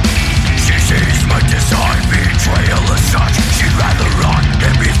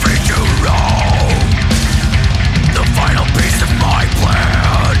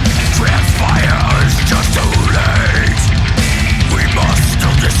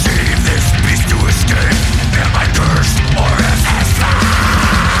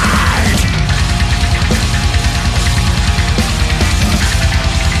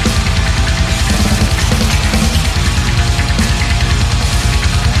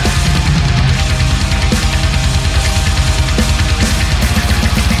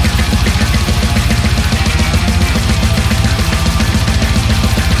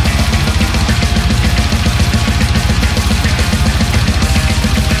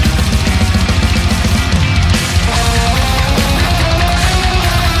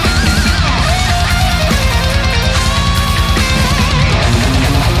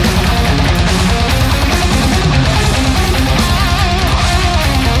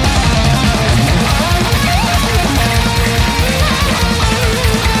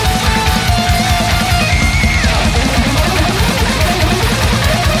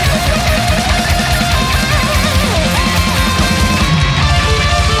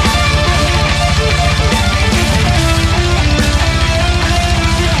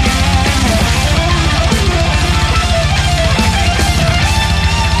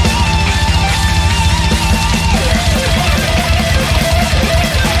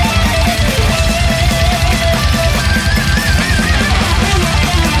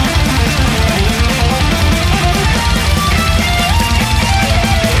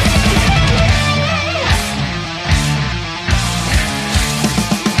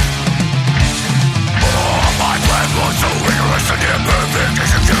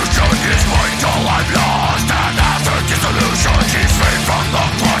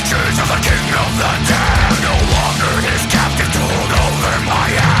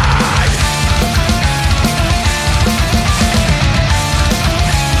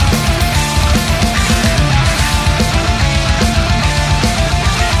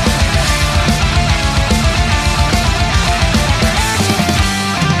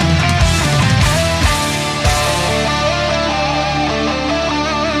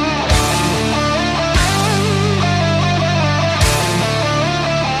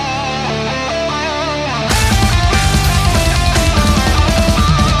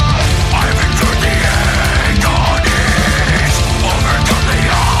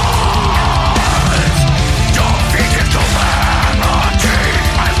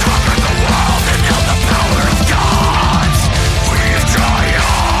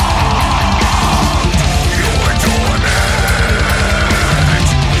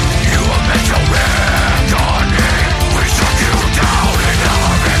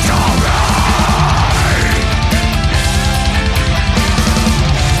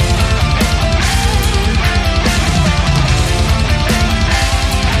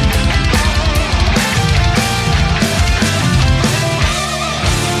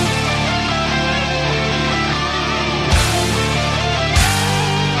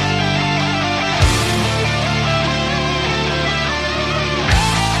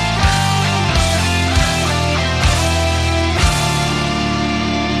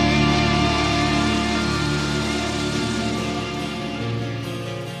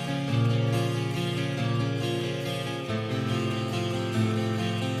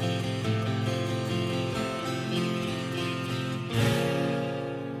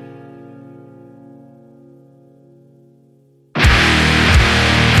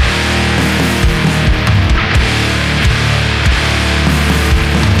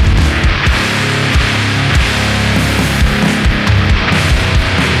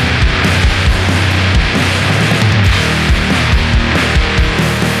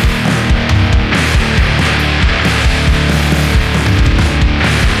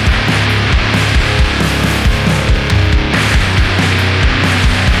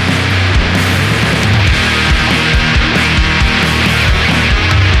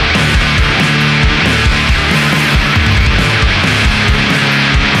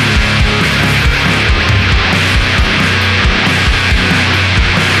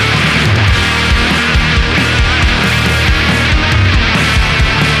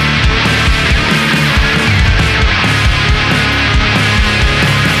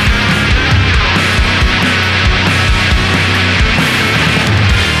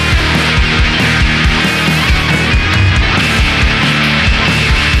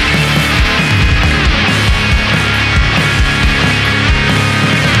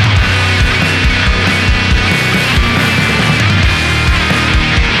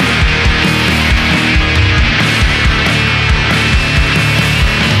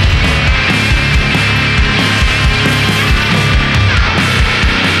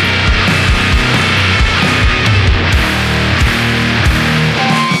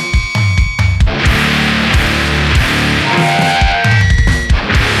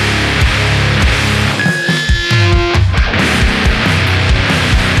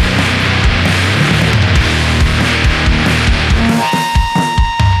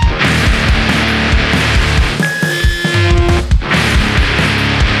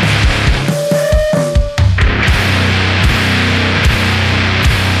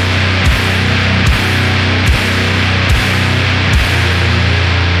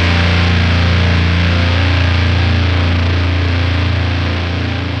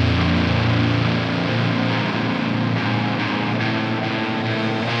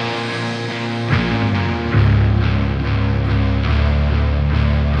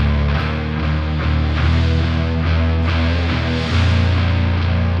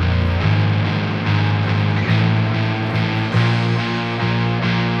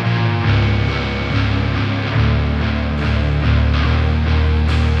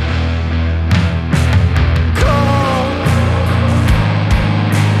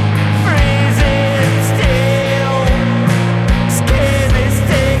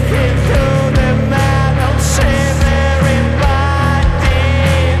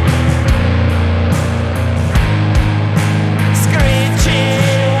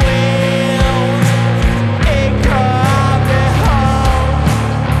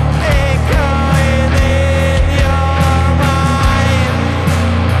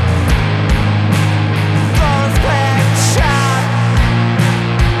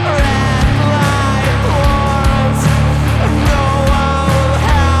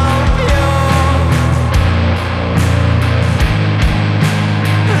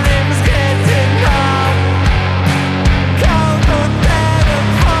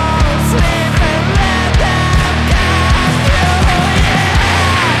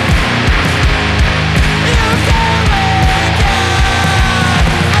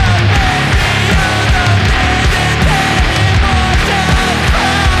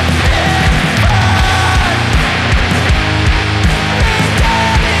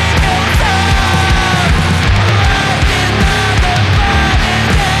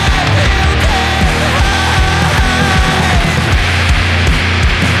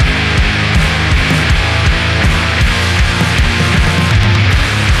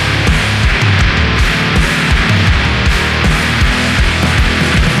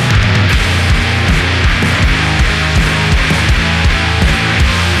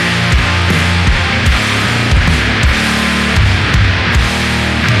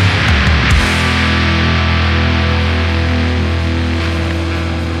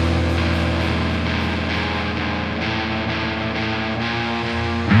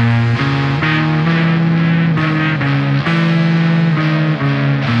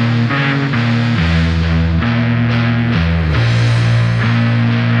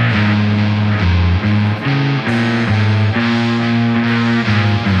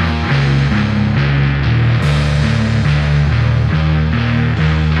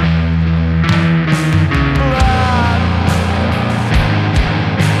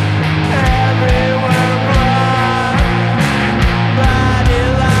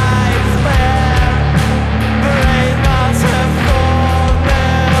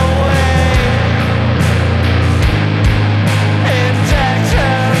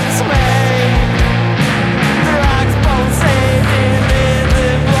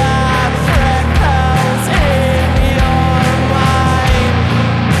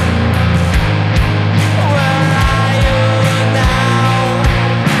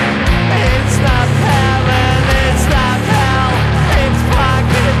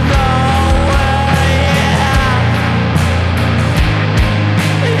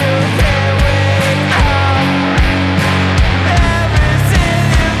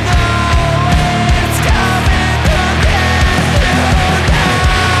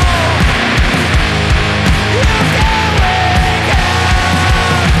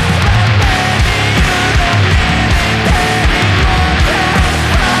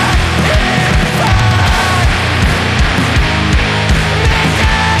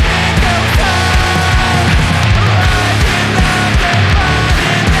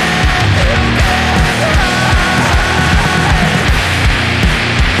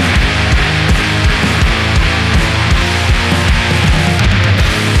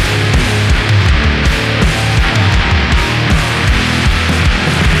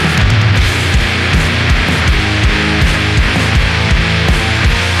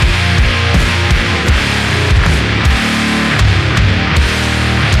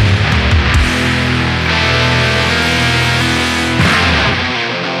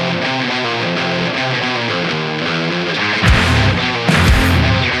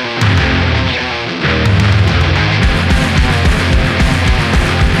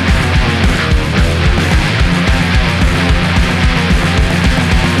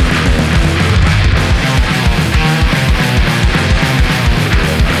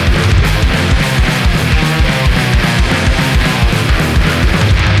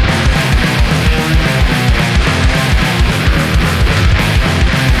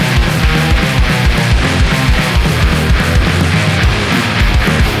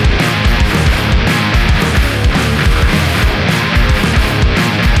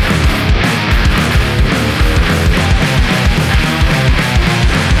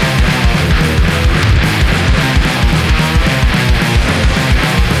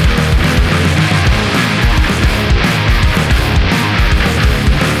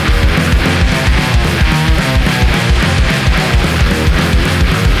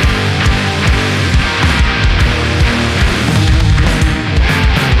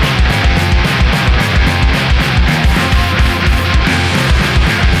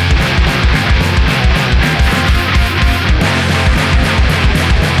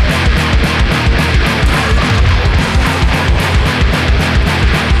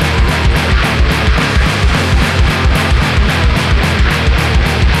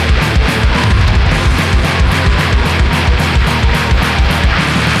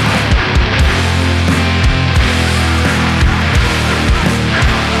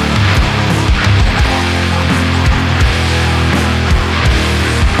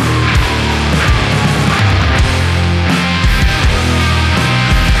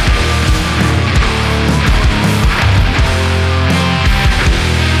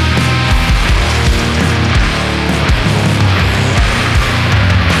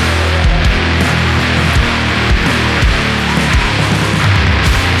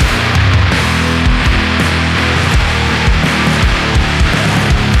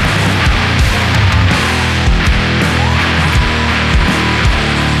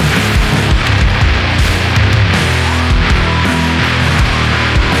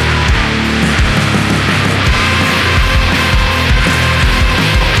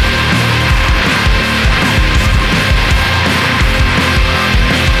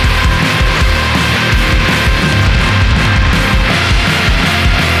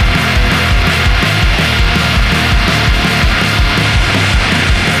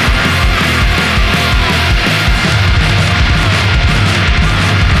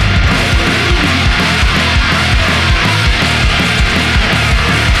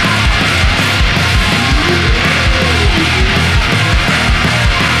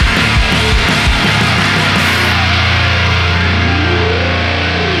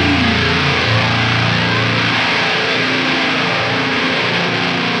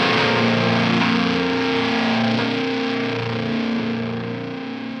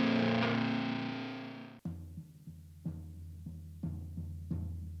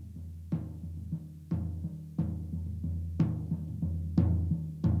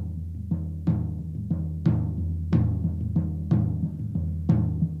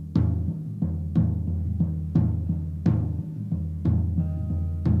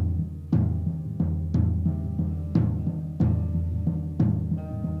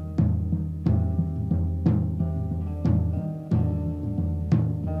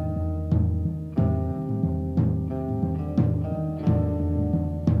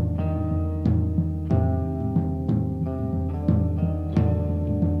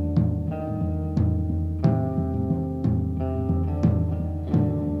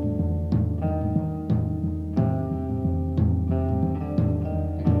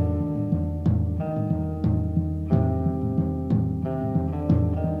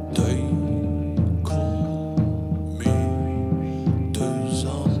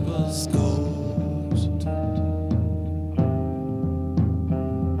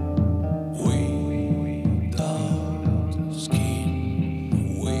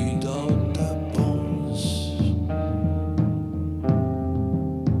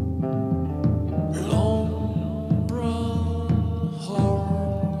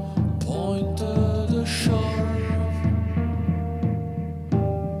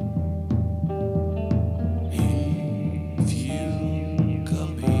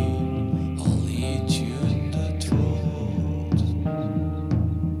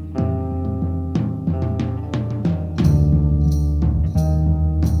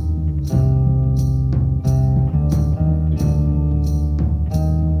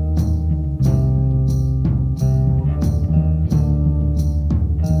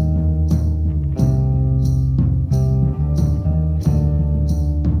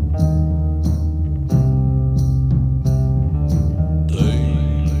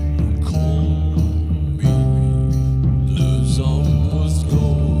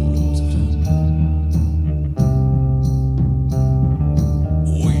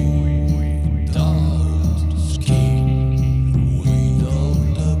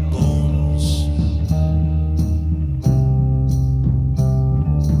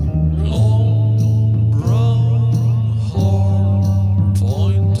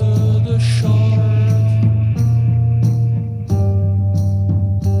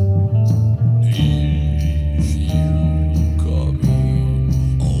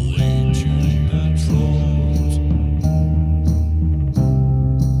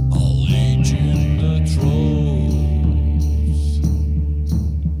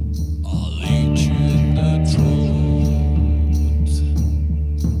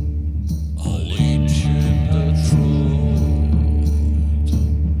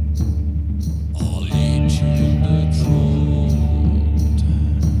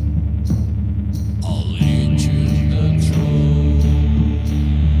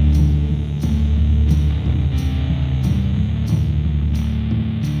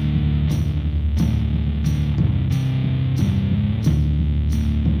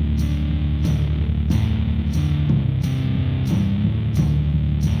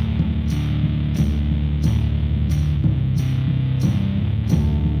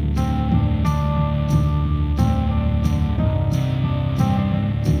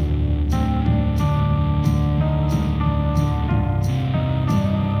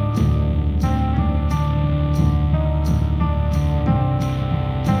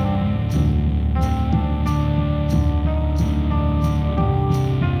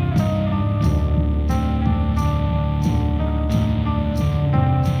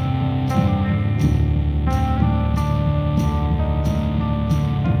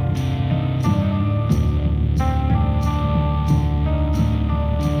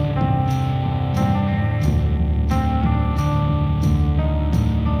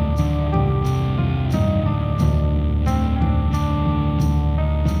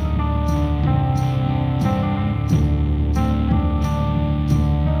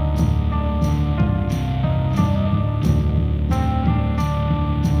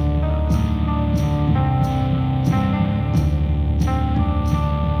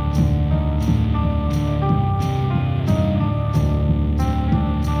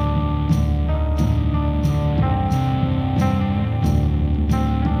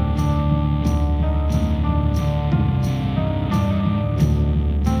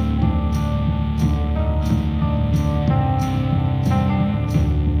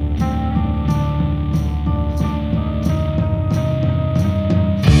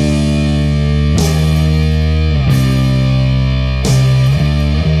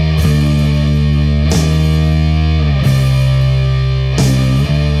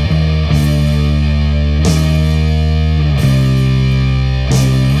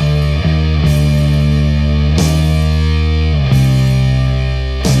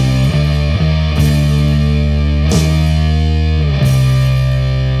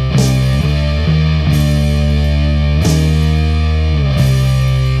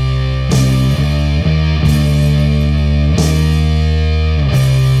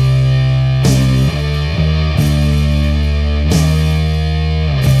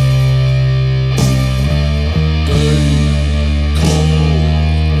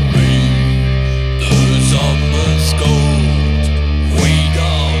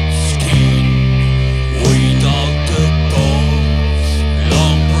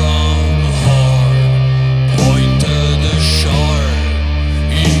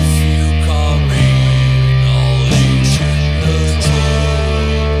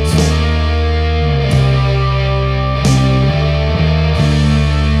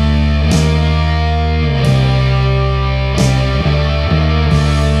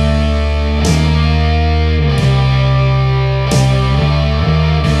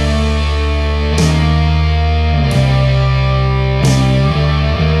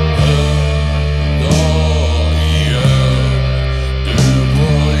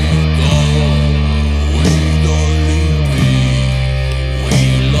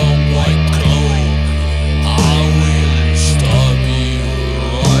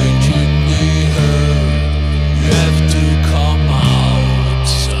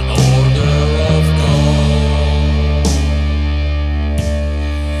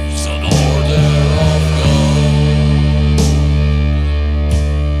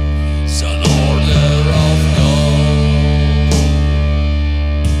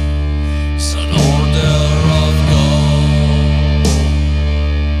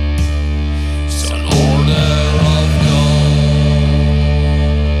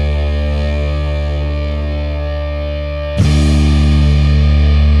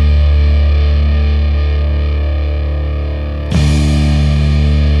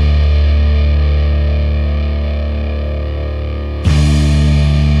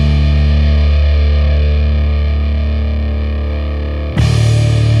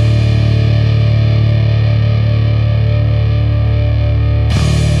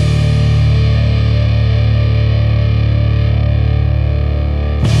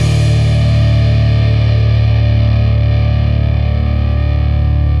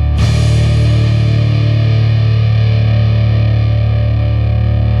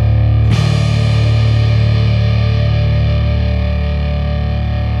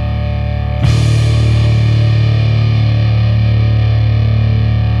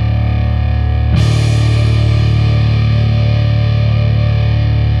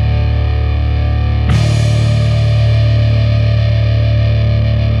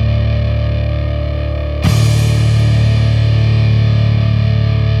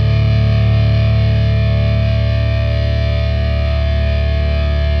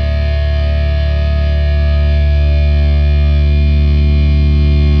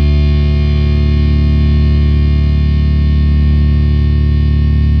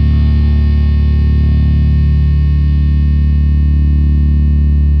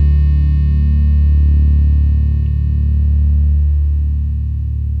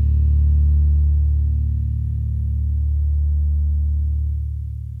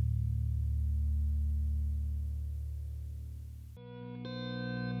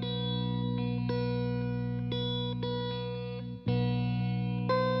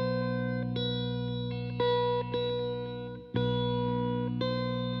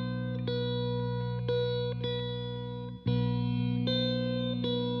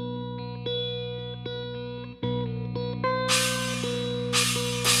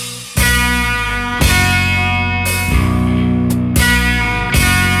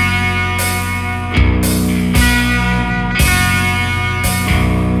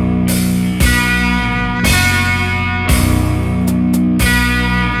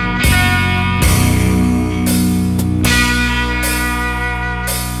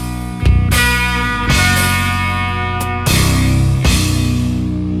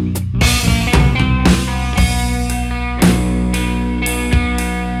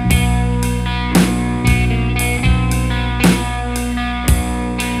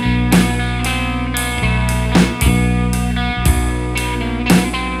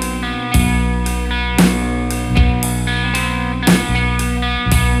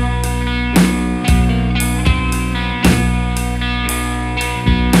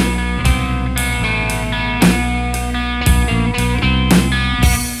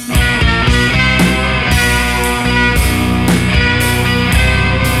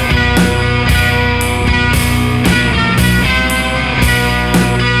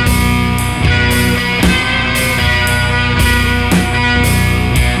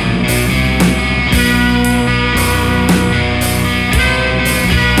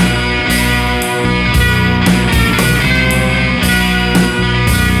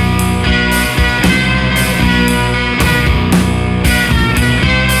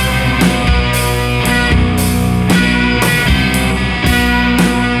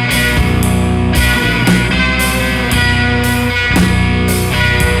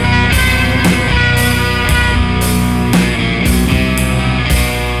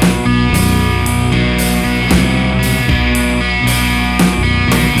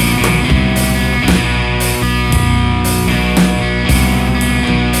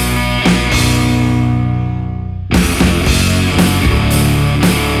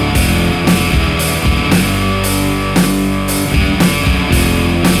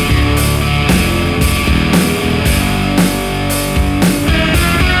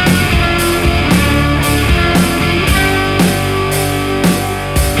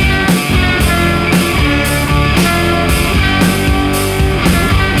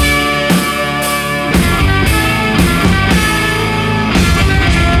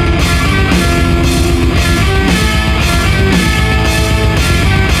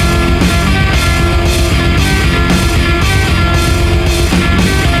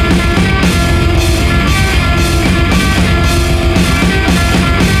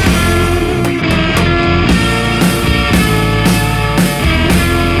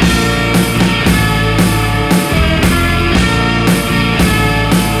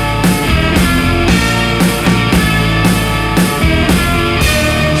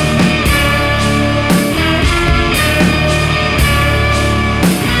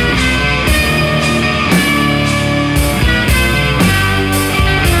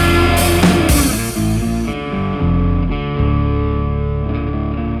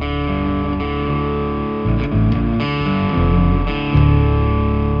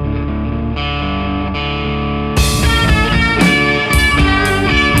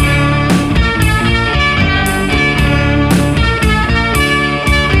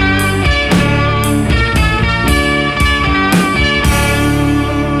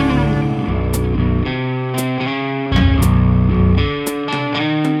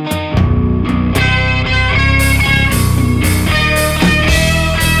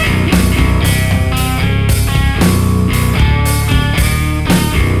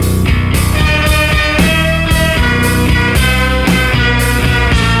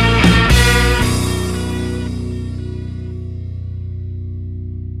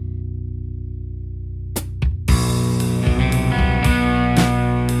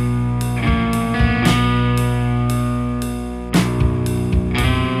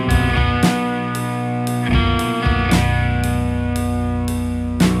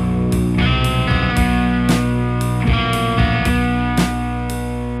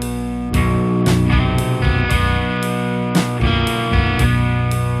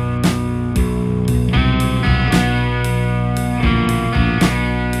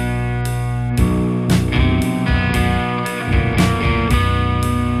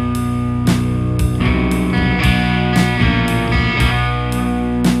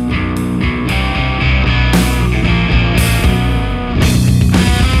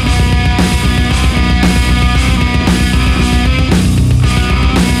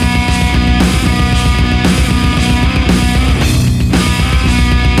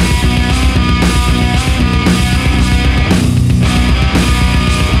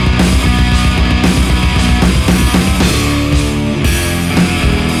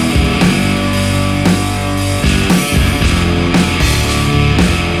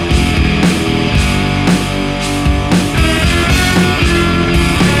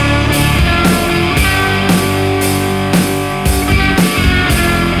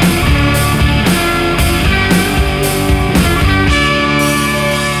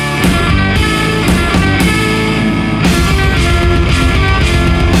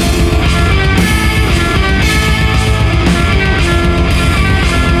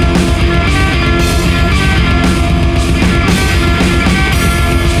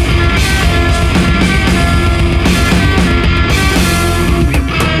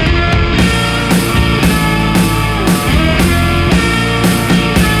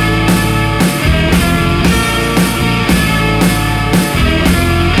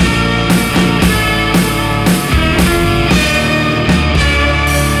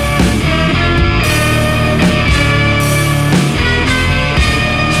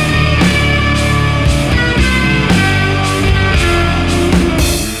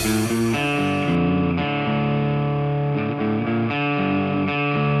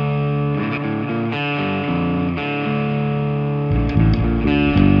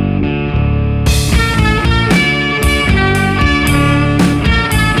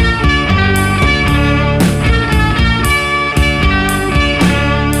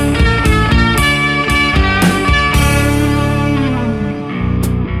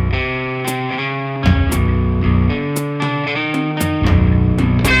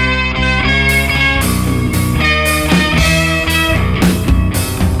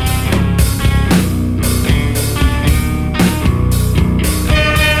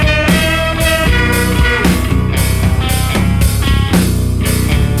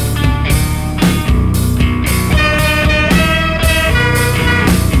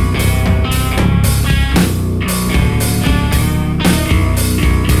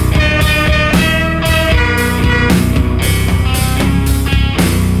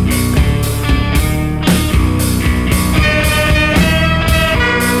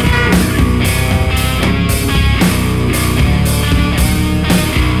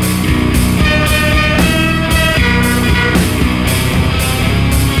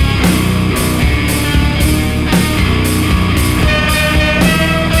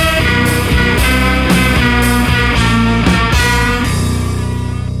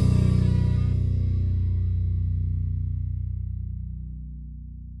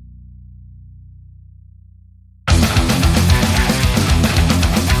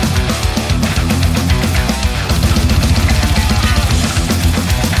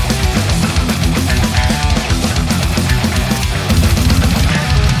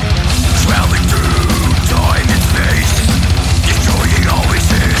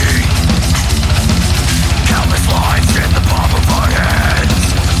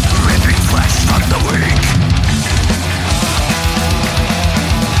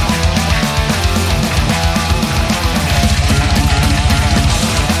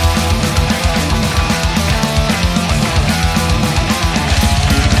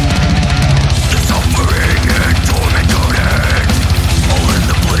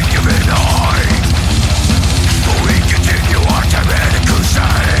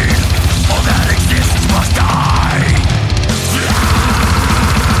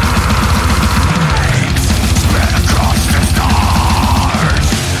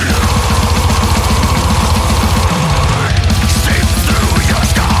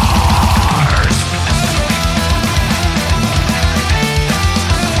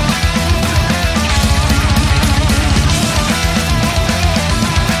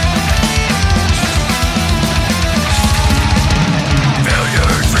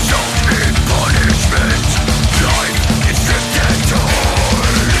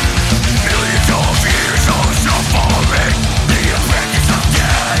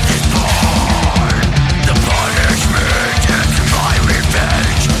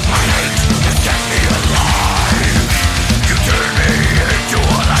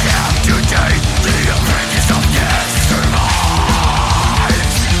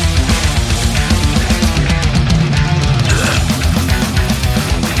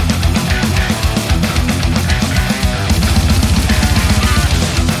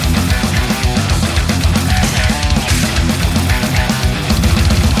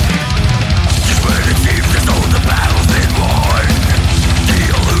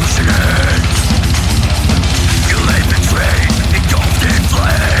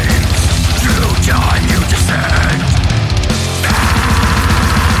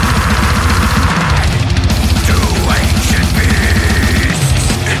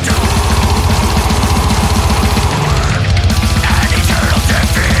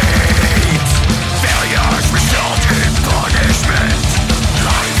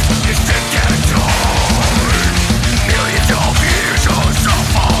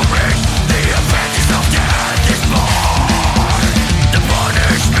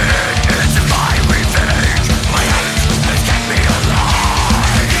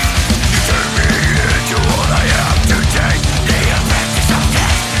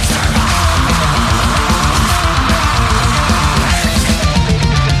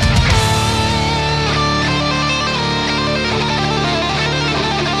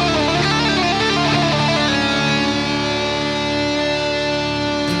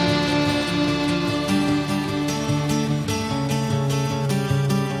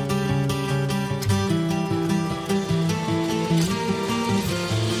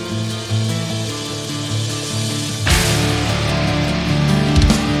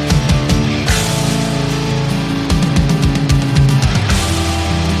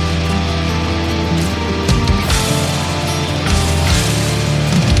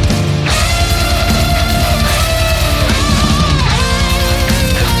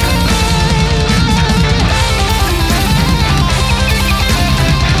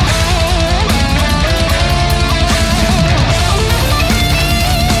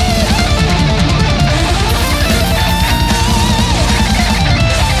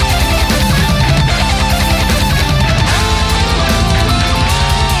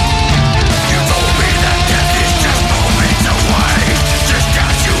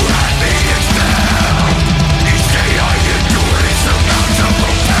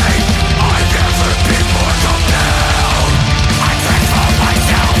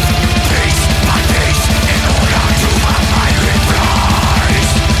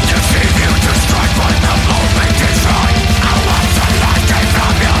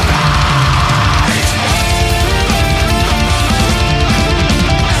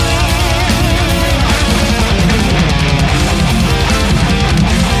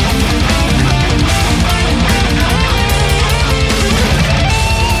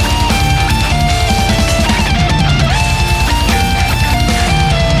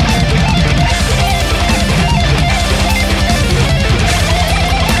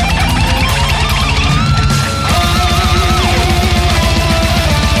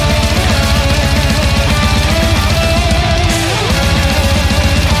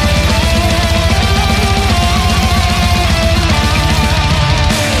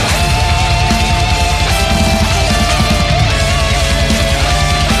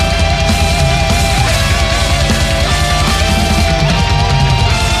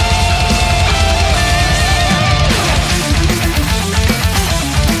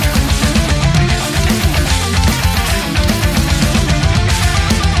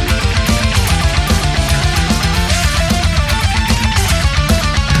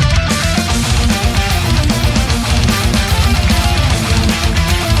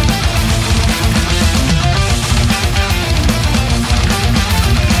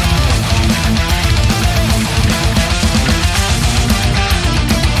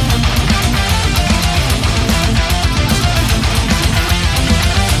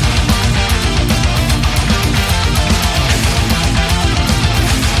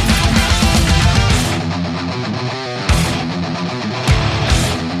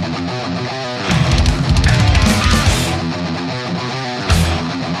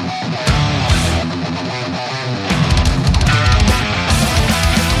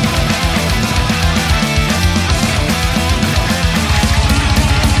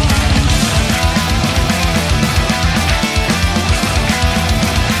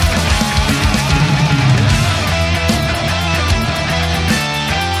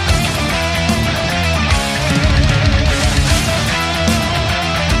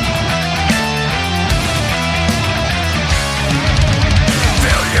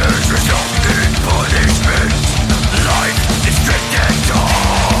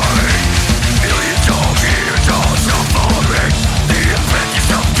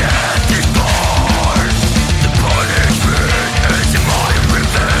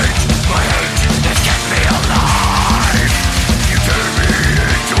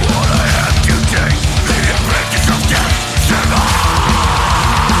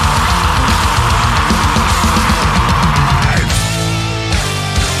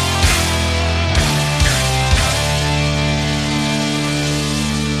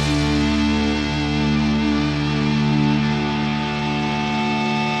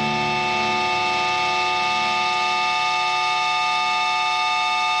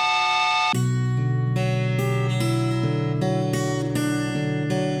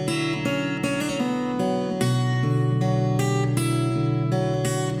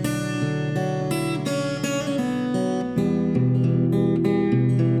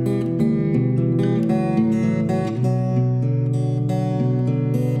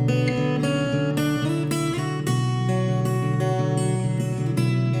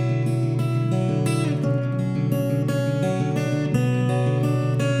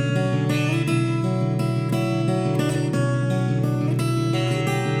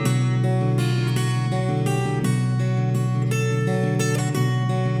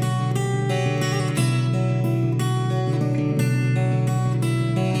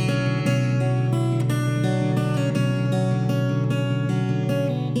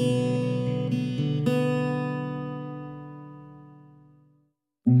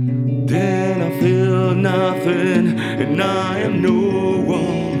nothing, and I am no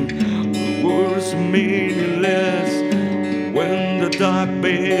one. The words are meaningless. When the dark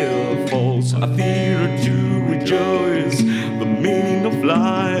veil falls, I fear to rejoice. The meaning of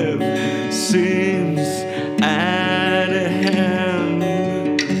life seems at hand,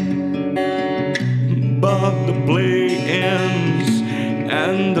 but the play ends,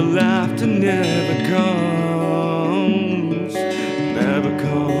 and the laughter never comes, never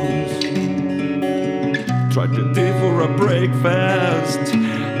comes. Tried to day for a breakfast,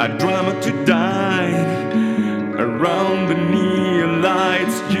 a drama to dine. Around the neon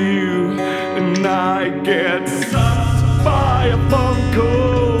lights, you and I get sucked by a phone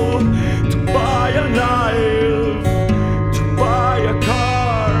call, to buy a knife, to buy a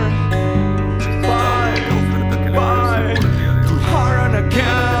car, to buy, to hire an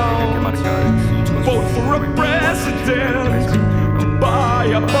account, to vote for a president, to buy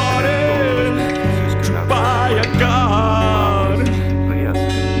a body, to buy a gun.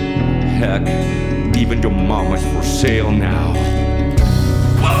 Heck, even your mama's for sale now.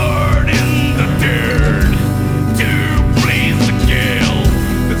 Born in the dirt to please the guilt,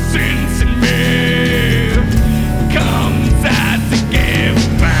 the sins in me comes at to give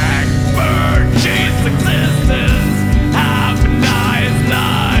back, purchase existence, have a nice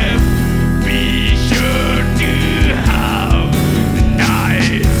life, be sure to have a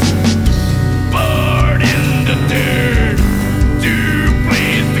nice. Born in the dirt to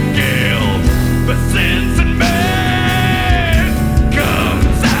please the guilt, the sins in me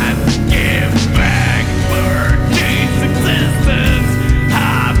comes and give back, purchase existence,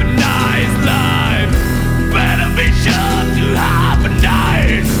 have a nice life, better be sure to have a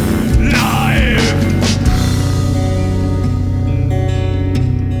nice life.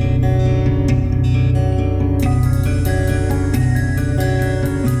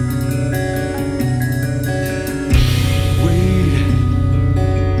 Wait,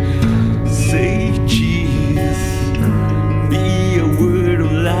 say cheese, be a word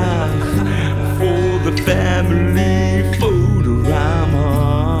of life for the family photorama.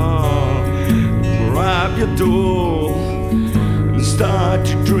 Grab your doll and start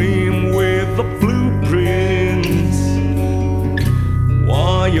to dream with the blueprints,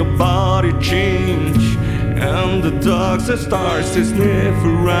 while your body change and the dogs that starts to sniff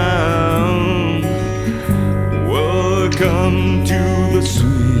around. Welcome to the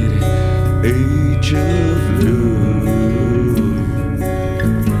sweet age of love.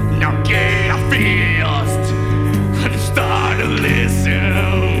 Now get a fist and start to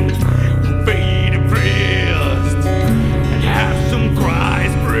listen. Fade abreast and have some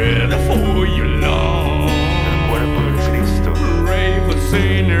cries breath for you long. Pray for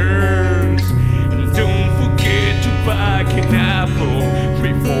sinners and don't forget to pack an apple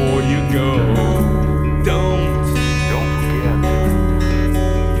before you go.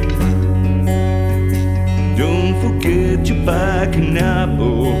 Don't forget to pack an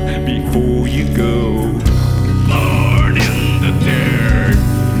apple before you go. Born in the dirt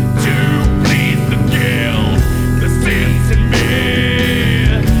to please the guilt, the sins in me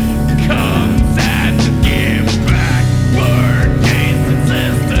comes and to give back, purchase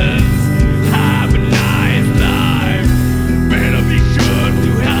existence, have a nice life, better be sure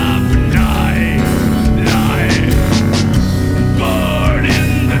to have a nice life. Born in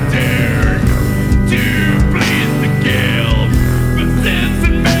the dirt to please the guilt, the sins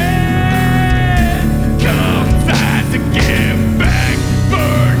in me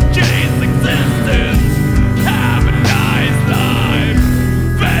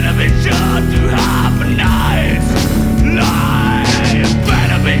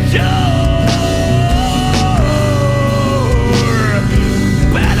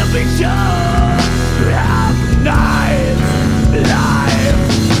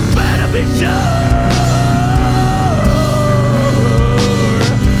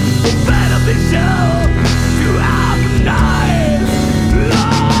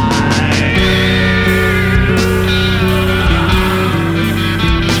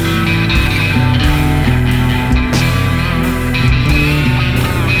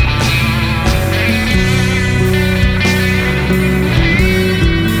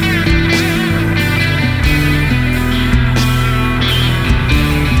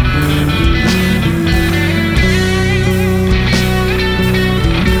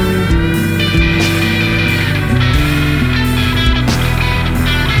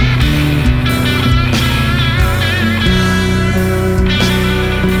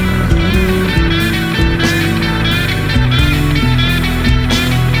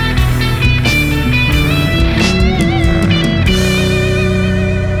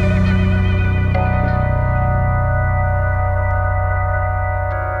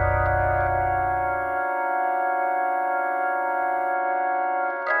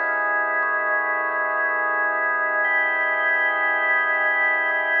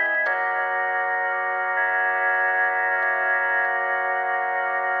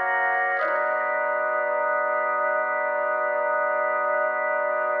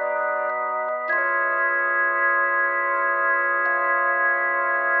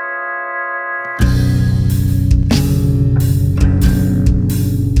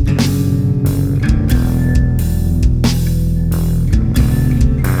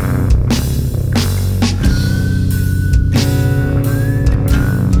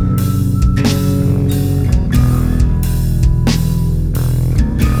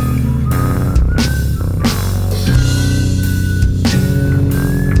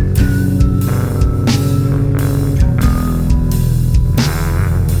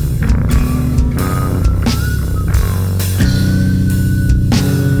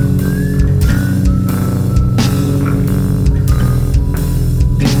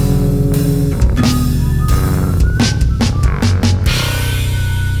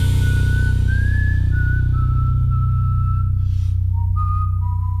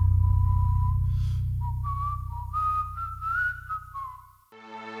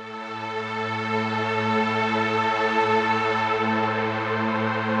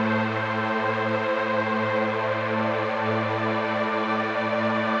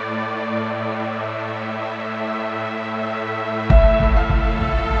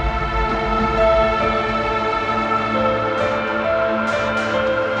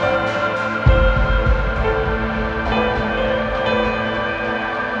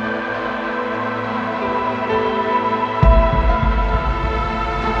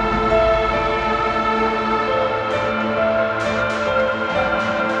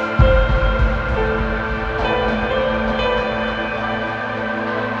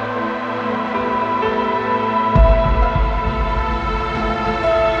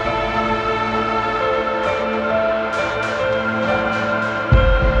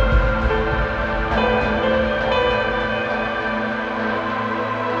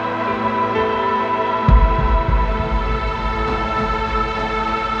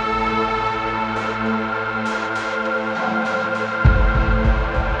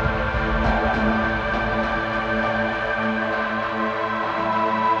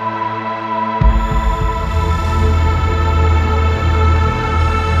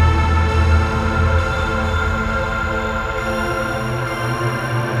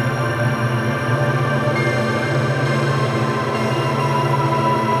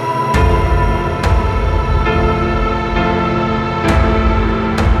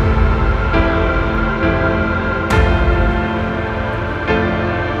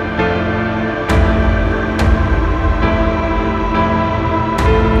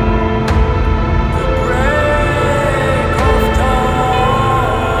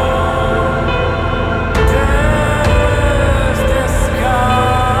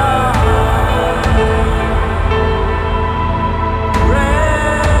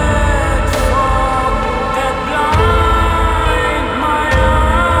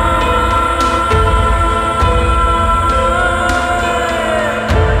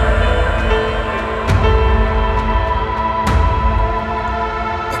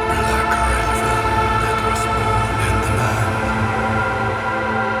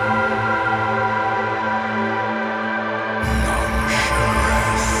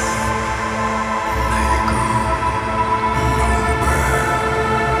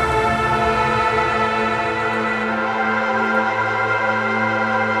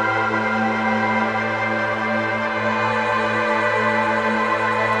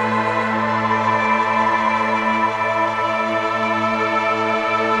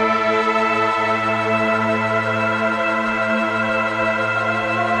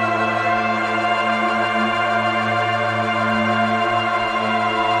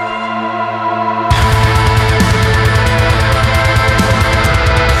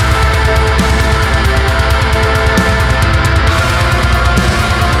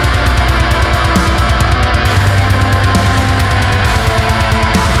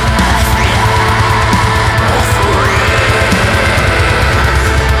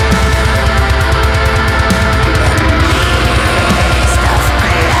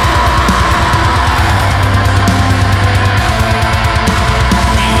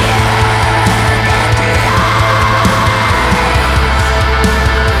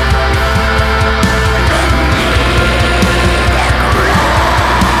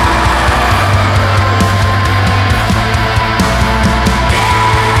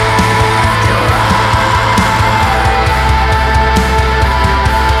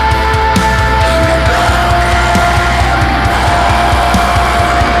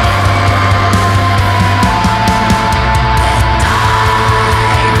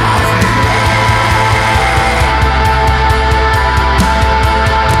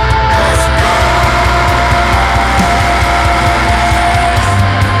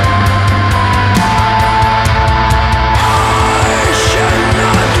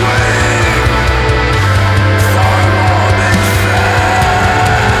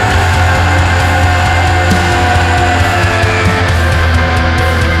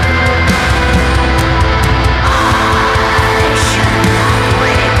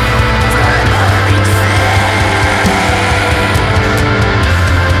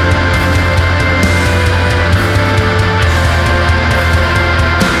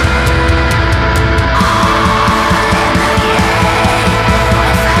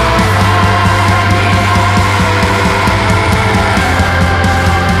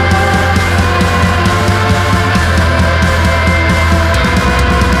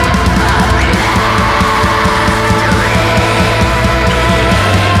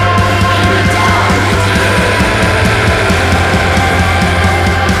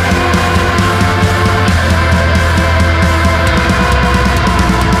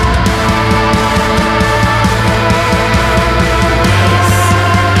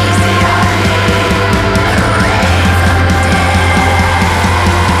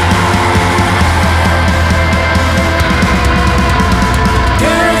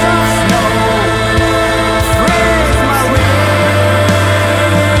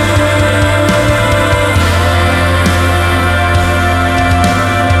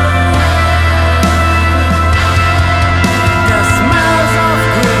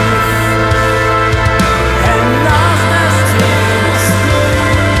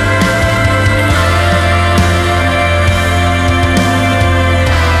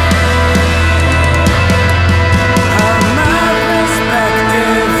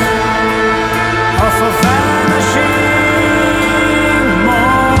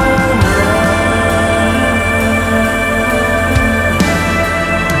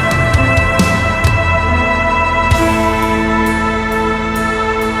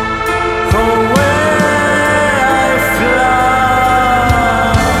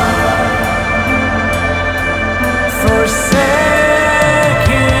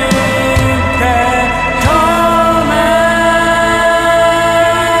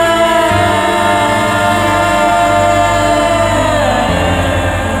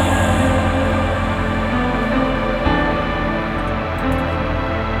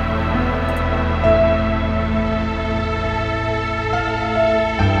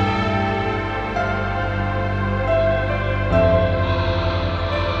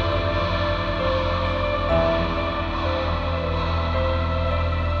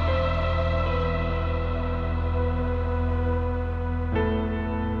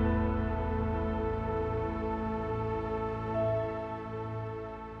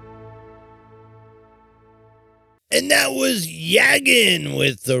And that was Yaggin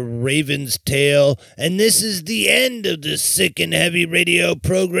with the Raven's Tail. And this is the end of the Sick and Heavy radio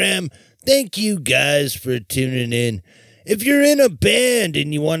program. Thank you guys for tuning in. If you're in a band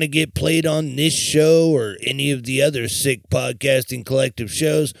and you want to get played on this show or any of the other Sick Podcasting Collective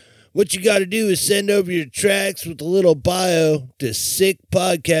shows, what you got to do is send over your tracks with a little bio to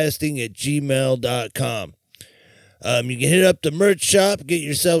sickpodcasting@gmail.com. You can hit up the merch shop, get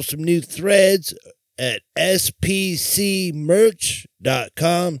yourself some new threads at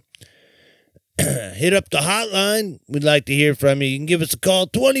spcmerch.com. Hit up the hotline. We'd like to hear from you. You can give us a call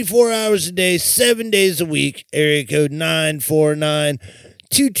 24 hours a day, 7 days a week. Area code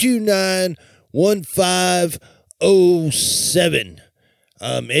 949-229-1507.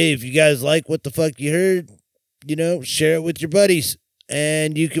 Hey, if you guys like what the fuck you heard, share it with your buddies.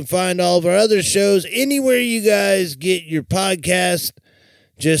 And you can find all of our other shows anywhere you guys get your podcast.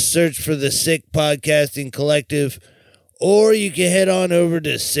 Just search for the Sick Podcasting Collective, or you can head on over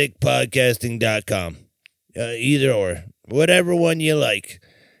to sickpodcasting.com. Either or, whatever one you like.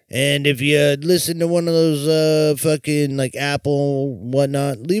 And if you listen to one of those fucking like Apple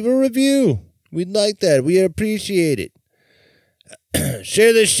whatnot, leave a review. We'd like that. We appreciate it.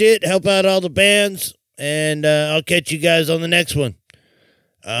 Share this shit, help out all the bands, and I'll catch you guys on the next one.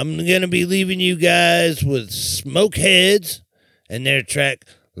 I'm going to be leaving you guys with Smokeheads and their track,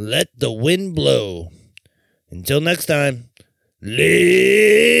 Let the Wind Blow. Until next time,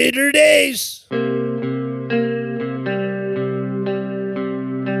 later days.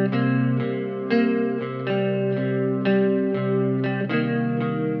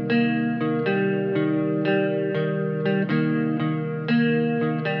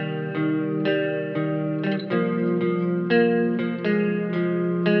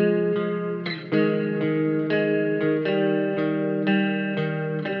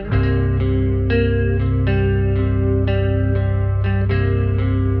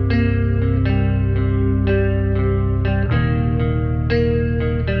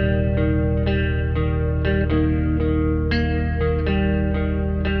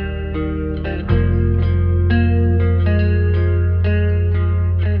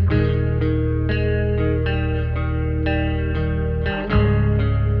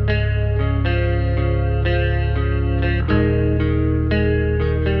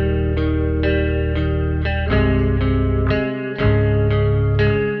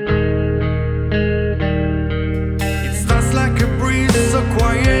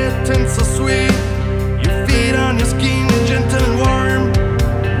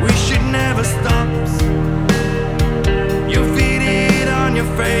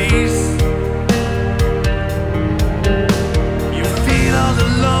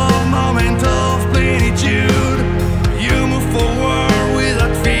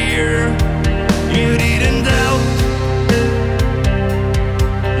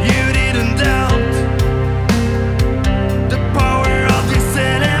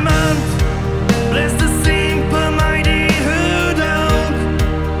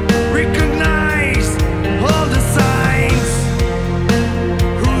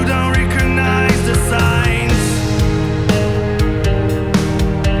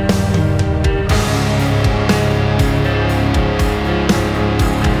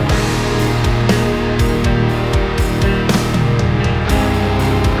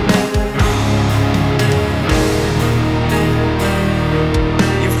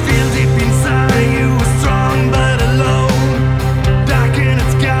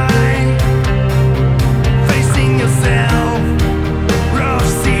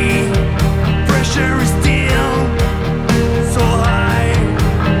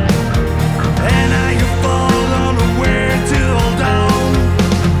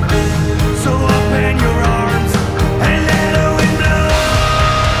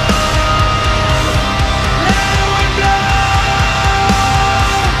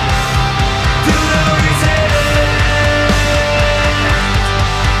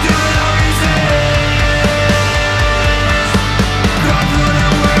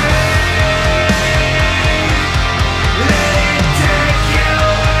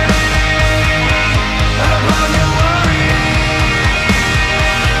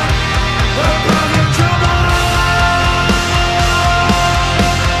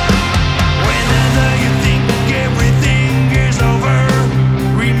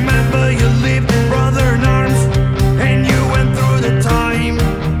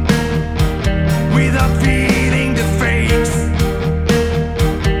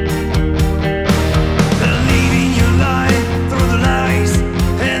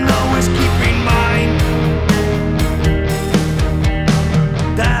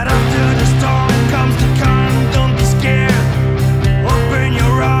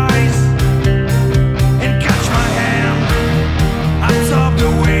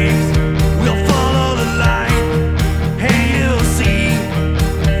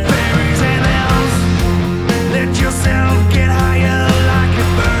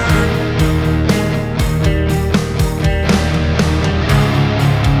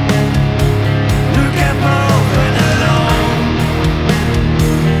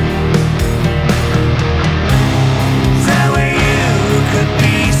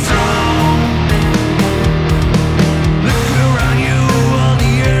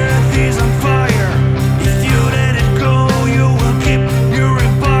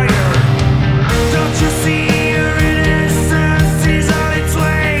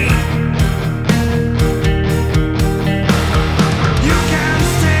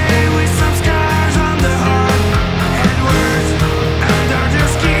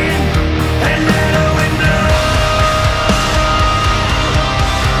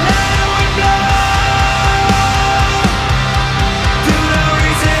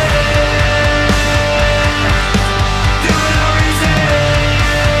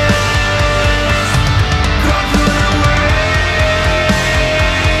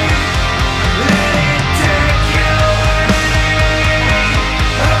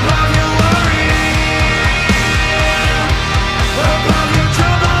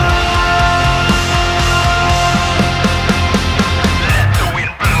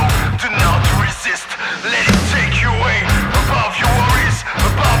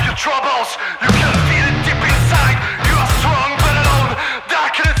 You